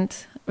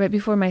pregnant, right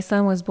before my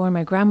son was born,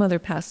 my grandmother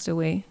passed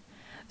away.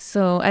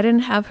 So I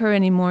didn't have her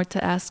anymore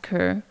to ask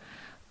her,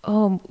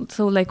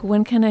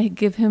 when can I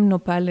give him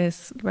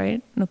nopales,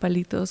 right?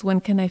 Nopalitos.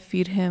 When can I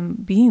feed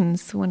him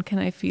beans? When can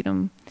I feed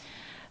him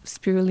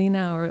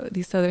spirulina or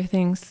these other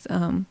things?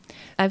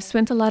 I've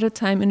spent a lot of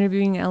time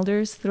interviewing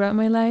elders throughout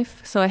my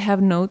life, so I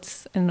have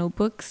notes and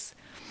notebooks.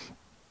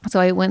 So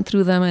I went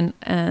through them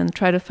and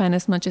tried to find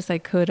as much as I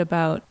could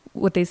about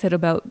what they said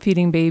about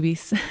feeding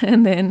babies.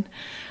 And then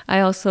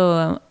I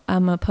also,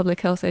 I'm a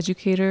public health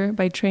educator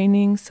by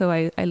training, so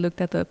I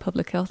looked at the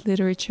public health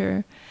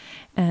literature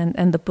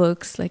and the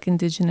books, like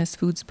Indigenous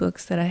foods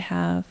books that I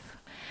have.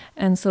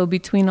 And so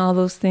between all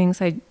those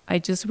things, I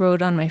just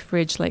wrote on my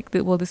fridge,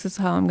 this is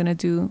how I'm going to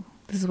do,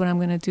 this is what I'm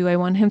going to do. I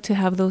want him to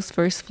have those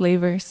first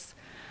flavors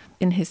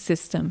in his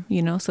system,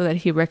 so that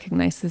he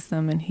recognizes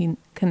them and he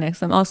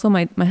connects them. Also,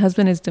 my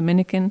husband is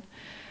Dominican,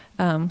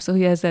 so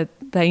he has that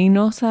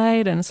Taino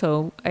side, and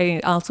so I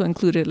also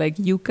included like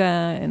yuca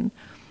and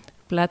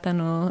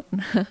plátano.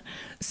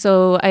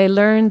 So I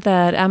learned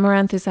that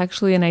amaranth is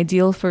actually an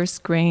ideal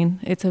first grain.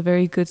 It's a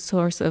very good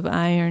source of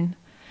iron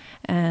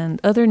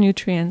and other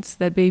nutrients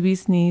that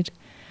babies need,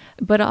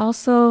 but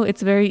also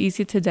it's very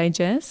easy to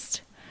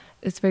digest.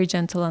 It's very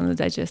gentle on the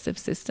digestive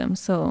system,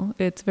 so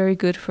it's very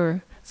good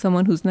for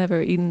someone who's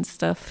never eaten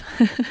stuff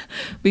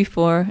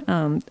before,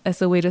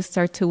 as a way to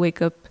start to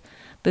wake up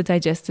the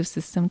digestive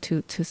system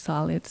to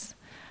solids.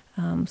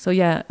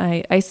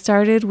 I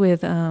started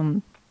with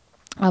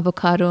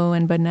avocado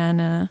and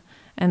banana,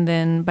 and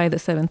then by the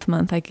 7th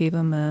month I gave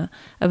him a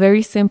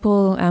very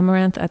simple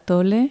amaranth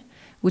atole,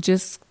 which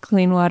is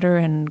clean water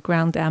and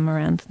ground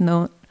amaranth,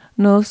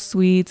 no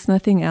sweets,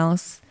 nothing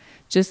else,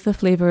 just the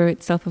flavor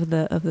itself of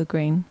the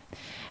grain.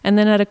 And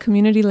then at a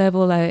community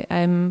level,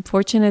 I'm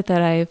fortunate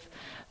that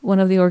one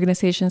of the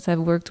organizations I've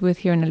worked with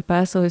here in El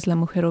Paso is La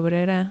Mujer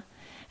Obrera,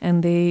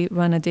 and they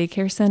run a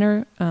daycare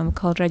center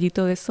called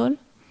Rayito de Sol.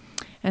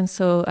 And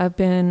so I've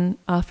been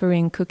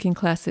offering cooking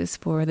classes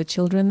for the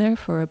children there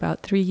for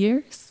about 3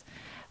 years.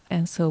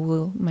 And so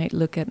we might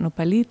look at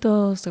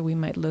nopalitos, or we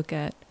might look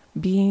at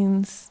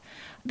beans.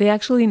 They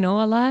actually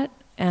know a lot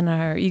and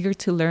are eager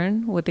to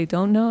learn what they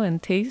don't know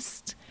and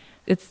taste.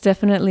 It's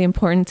definitely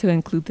important to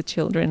include the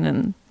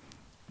children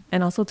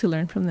and also to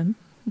learn from them.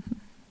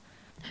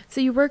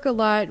 So you work a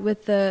lot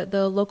with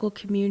the local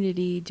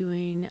community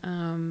doing,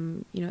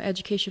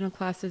 educational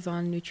classes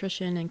on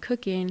nutrition and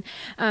cooking.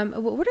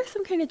 What are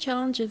some kind of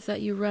challenges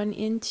that you run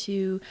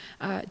into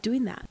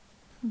doing that?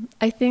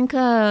 I think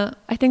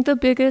the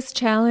biggest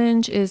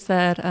challenge is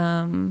that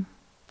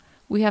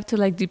we have to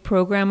like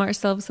deprogram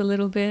ourselves a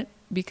little bit,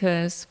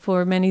 because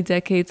for many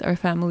decades our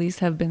families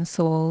have been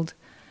sold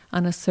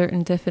on a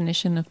certain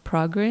definition of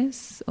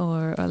progress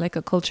or like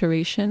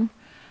acculturation,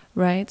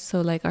 right?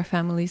 So like our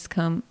families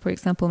come, for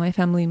example, my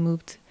family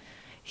moved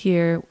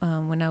here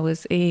when I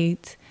was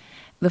 8.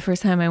 The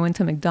first time I went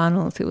to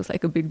McDonald's, it was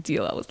like a big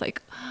deal. I was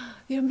like,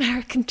 the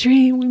American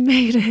dream, we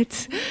made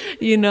it,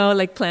 you know,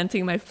 like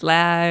planting my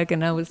flag.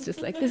 And I was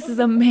just like, this is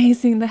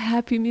amazing, the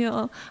Happy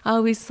Meal I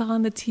always saw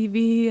on the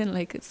TV, and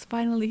like, it's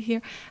finally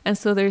here. And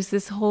so there's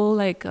this whole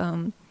like,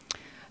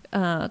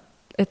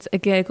 it's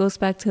again, it goes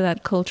back to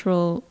that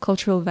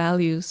cultural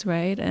values,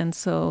 right? And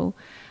so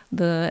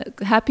the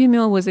Happy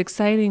Meal was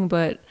exciting,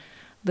 but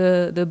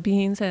the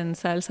beans and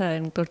salsa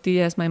and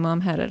tortillas my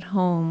mom had at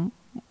home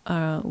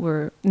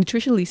were,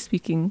 nutritionally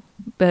speaking,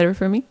 better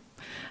for me.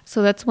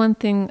 So that's one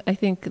thing. I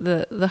think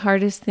the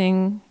hardest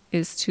thing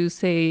is to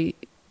say,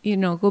 you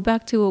know, let's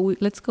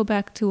go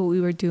back to what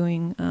we were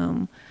doing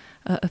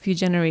a few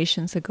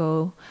generations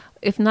ago.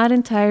 If not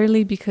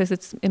entirely,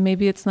 because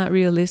maybe it's not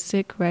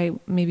realistic, right?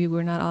 Maybe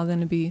we're not all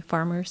going to be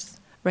farmers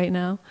right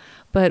now.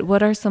 But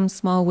what are some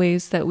small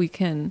ways that we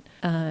can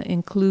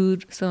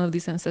include some of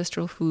these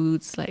ancestral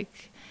foods,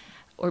 like,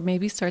 or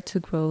maybe start to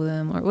grow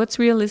them, or what's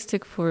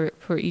realistic for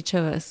each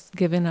of us,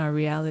 given our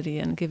reality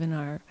and given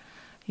our,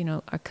 you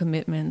know, our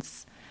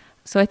commitments.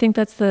 So I think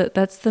that's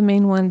the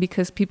main one,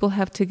 because people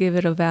have to give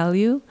it a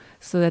value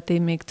so that they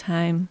make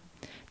time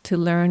to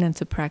learn and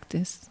to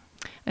practice.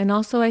 And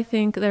also I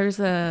think there's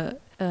a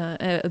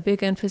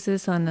big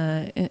emphasis on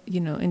you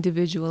know,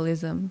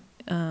 individualism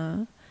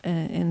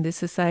in this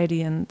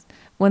society. And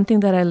one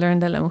thing that I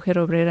learned at La Mujer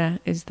Obrera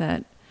is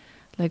that,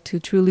 like, to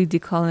truly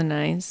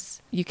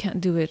decolonize, you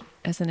can't do it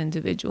as an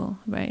individual,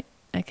 right?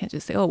 I can't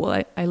just say, oh,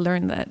 well, I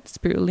learned that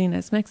spirulina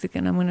is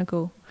Mexican, I'm going to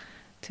go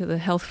to the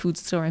health food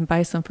store and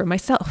buy some for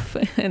myself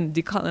and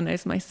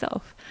decolonize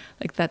myself.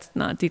 Like, that's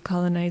not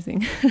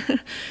decolonizing.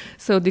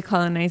 So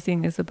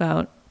decolonizing is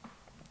about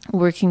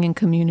working in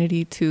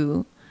community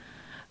to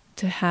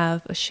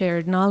have a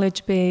shared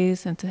knowledge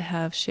base and to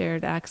have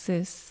shared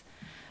access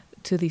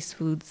to these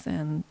foods.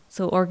 And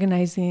so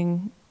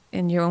organizing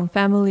in your own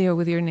family or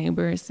with your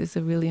neighbors is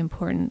a really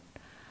important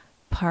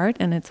part,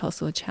 and it's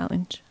also a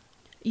challenge.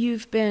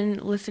 You've been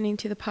listening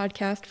to the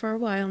podcast for a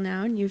while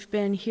now, and you've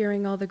been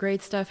hearing all the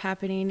great stuff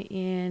happening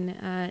in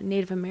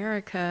Native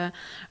America,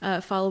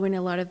 following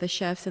a lot of the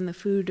chefs and the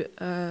food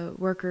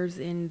workers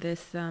in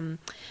this,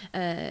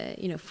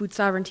 you know, food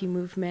sovereignty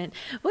movement.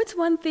 What's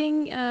one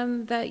thing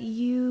that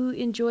you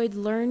enjoyed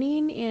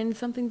learning, and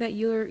something that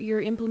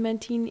you're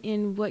implementing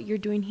in what you're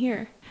doing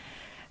here?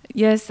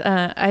 Yes,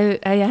 I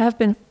have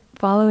been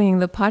following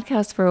the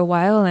podcast for a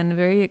while, and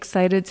very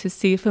excited to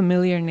see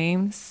familiar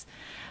names.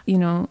 You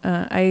know,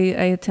 I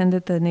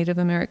attended the Native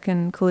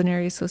American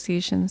Culinary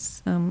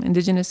Association's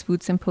Indigenous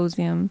Food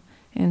Symposium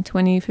in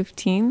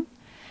 2015.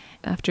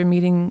 After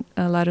meeting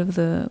a lot of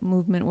the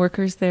movement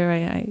workers there,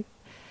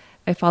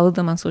 I followed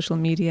them on social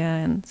media.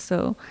 And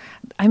so,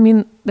 I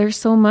mean, there's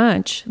so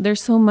much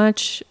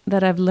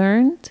that I've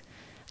learned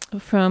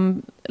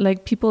from,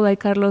 like, people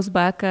like Carlos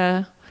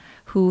Baca,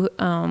 who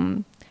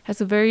has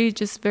a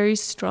very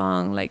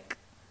strong, like,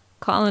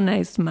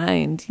 colonized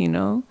mind, you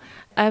know.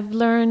 I've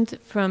learned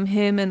from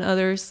him and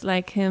others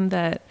like him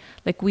that,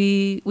 like,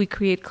 we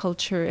create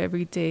culture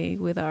every day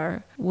with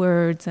our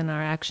words and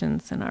our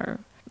actions and our,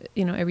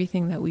 you know,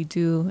 everything that we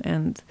do.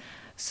 And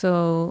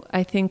so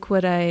I think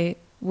what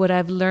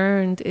I've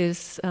learned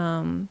is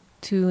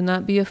to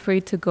not be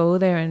afraid to go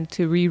there and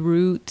to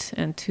reroute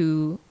and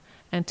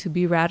to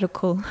be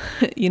radical,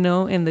 you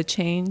know, in the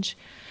change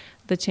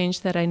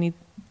that I need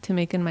to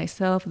make in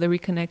myself, the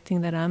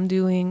reconnecting that I'm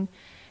doing,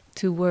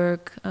 to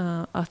work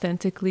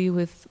authentically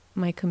with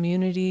my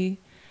community.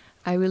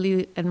 I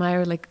really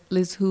admire, like,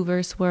 Liz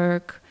Hoover's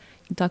work,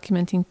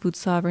 documenting food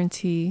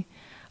sovereignty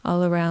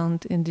all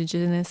around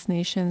indigenous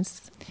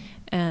nations,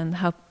 and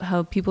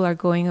how people are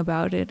going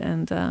about it.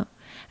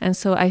 And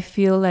so I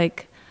feel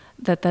like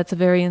that's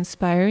very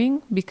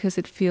inspiring, because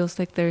it feels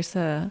like it's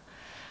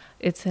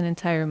an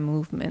entire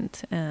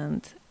movement.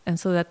 And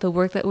so that the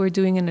work that we're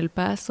doing in El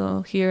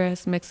Paso here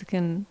as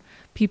Mexican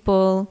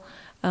people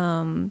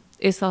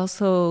is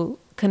also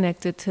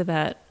connected to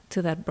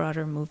that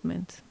broader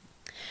movement.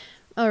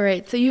 All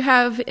right, so you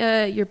have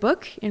your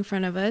book in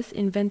front of us,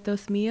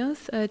 Inventos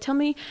Míos. Tell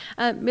me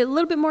a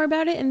little bit more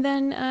about it, and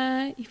then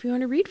if you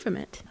want to read from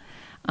it.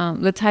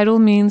 The title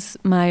means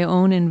my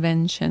own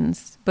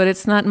inventions, but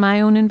it's not my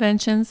own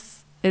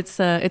inventions. It's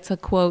a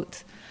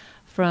quote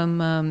from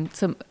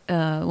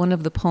one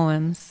of the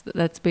poems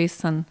that's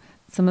based on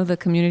some of the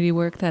community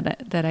work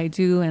that I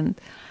do. And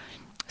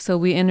so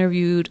we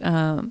interviewed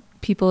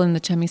people in the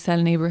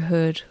Chamizal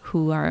neighborhood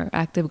who are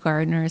active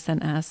gardeners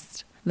and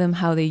asked them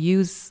how they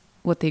use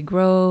what they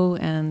grow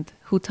and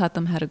who taught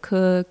them how to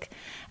cook.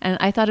 And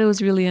I thought it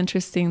was really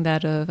interesting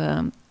that of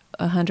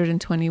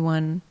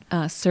 121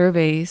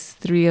 surveys,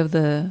 3 of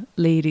the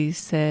ladies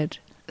said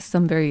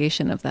some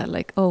variation of that,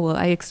 like, oh, well,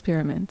 I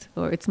experiment,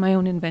 or it's my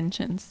own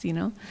inventions, you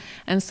know?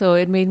 And so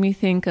it made me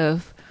think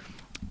of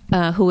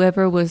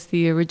whoever was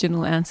the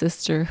original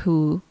ancestor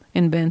who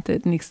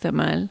invented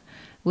nixtamal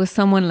was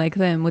someone like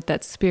them with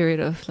that spirit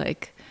of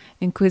like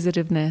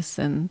inquisitiveness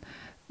and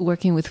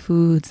working with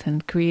foods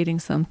and creating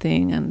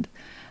something. And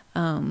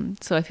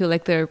so I feel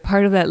like they're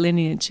part of that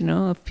lineage, you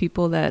know, of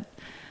people that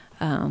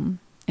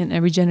in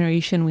every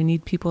generation we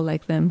need people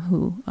like them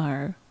who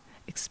are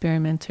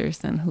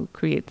experimenters and who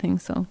create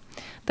things. So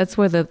that's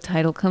where the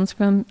title comes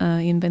from,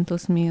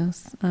 Inventos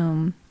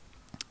Míos.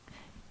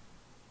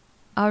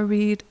 I'll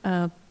read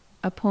a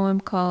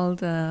poem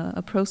called,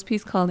 a prose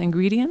piece called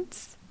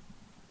Ingredients.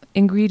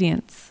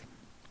 Ingredients.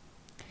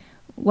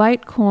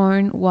 White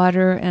corn,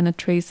 water, and a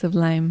trace of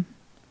lime.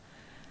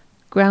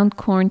 Ground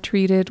corn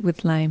treated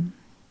with lime.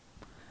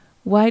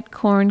 White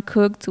corn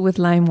cooked with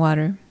lime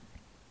water.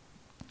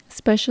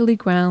 Specially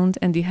ground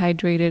and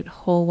dehydrated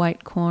whole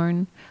white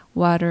corn,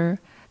 water,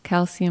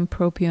 calcium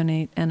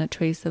propionate, and a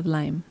trace of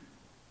lime.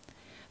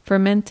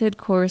 Fermented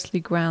coarsely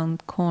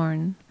ground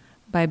corn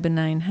by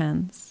benign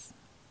hands.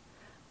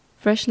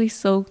 Freshly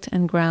soaked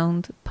and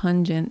ground,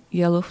 pungent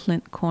yellow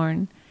flint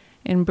corn,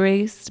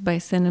 embraced by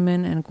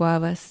cinnamon and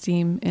guava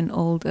steam in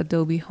old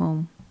adobe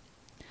home.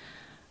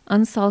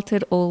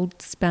 Unsalted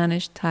old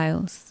Spanish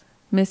tiles,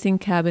 missing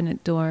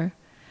cabinet door,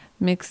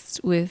 mixed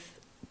with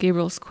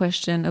Gabriel's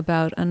question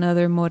about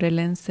another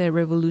Morelense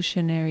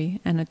revolutionary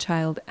and a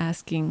child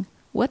asking,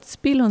 "What's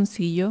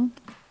piloncillo?"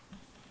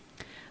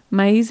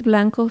 Maíz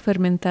blanco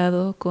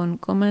fermentado con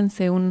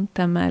cómanse un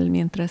tamal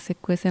mientras se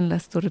cuecen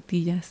las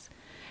tortillas,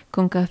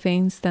 con café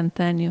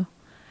instantáneo,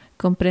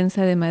 con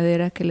prensa de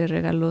madera que le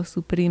regaló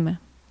su prima,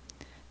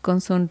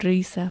 con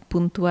sonrisa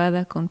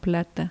puntuada con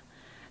plata,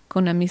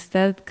 con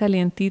amistad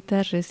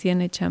calientita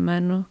recién hecha a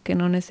mano que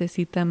no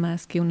necesita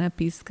más que una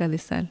pizca de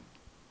sal.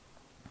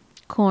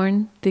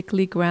 Corn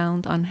thickly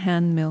ground on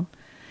hand mill,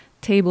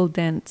 table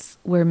dents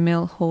where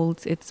mill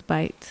holds its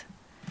bite.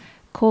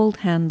 Cold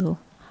handle,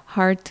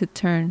 hard to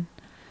turn,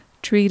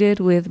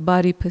 treated with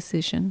body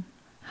position,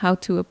 how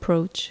to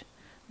approach,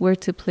 where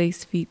to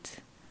place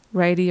feet,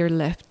 righty or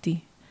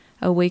lefty,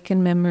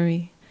 awaken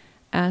memory,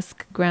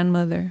 ask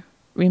grandmother,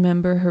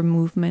 remember her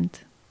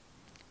movement.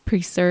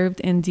 Preserved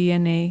in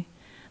DNA,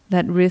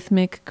 that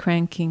rhythmic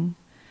cranking,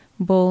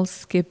 bowls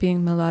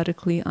skipping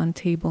melodically on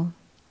table.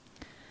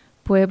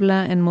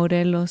 Puebla and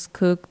Morelos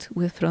cooked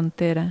with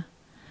frontera,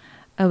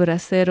 a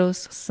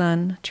bracero's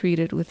sun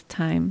treated with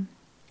time,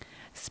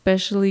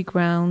 specially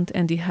ground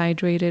and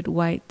dehydrated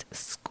white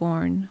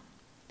scorn.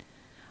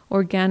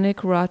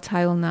 Organic raw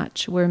tile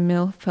notch where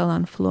mill fell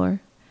on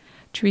floor,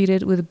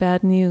 treated with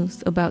bad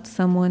news about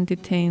someone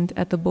detained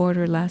at the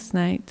border last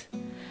night,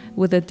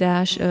 with a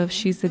dash of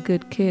she's a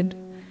good kid,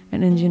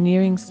 an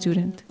engineering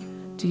student.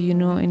 Do you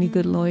know any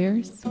good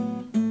lawyers?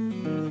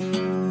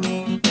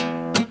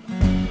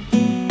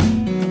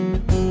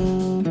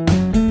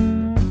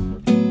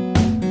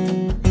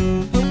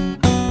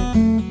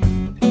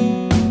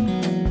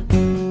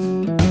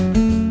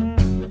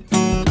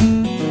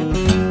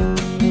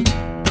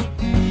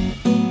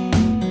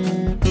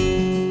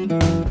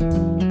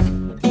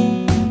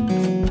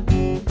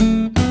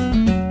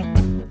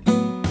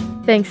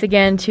 Thanks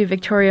again to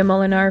Victoria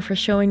Molinar for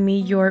showing me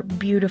your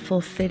beautiful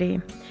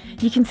city.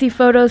 You can see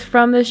photos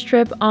from this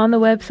trip on the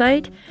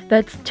website.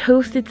 That's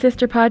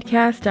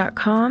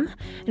toastedsisterpodcast.com.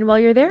 And while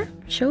you're there,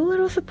 show a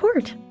little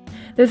support.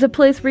 There's a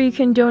place where you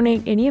can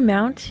donate any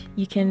amount.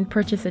 You can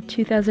purchase a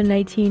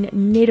 2019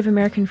 Native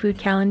American food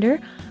calendar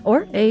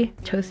or a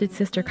Toasted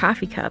Sister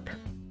coffee cup.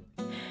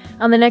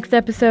 On the next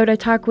episode, I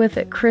talk with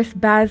Chris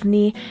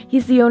Basney.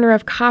 He's the owner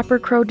of Copper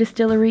Crow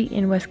Distillery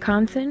in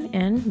Wisconsin,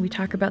 and we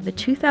talk about the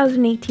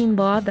 2018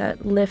 law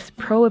that lifts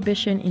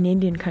prohibition in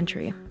Indian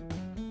country.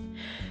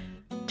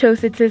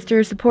 Toasted Sister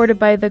is supported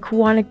by the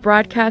Kiwanis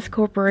Broadcast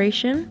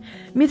Corporation.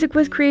 Music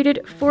was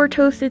created for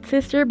Toasted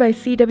Sister by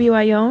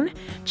CWION.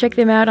 Check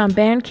them out on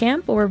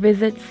Bandcamp or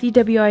visit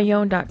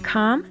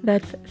cwion.com.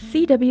 That's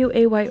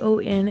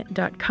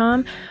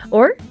cwayon.com.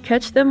 Or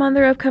catch them on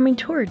their upcoming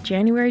tour,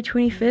 January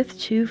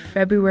 25th to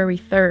February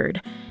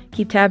 3rd.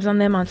 Keep tabs on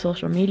them on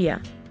social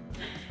media.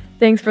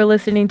 Thanks for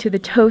listening to the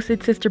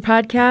Toasted Sister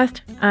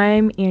podcast.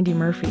 I'm Andy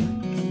Murphy.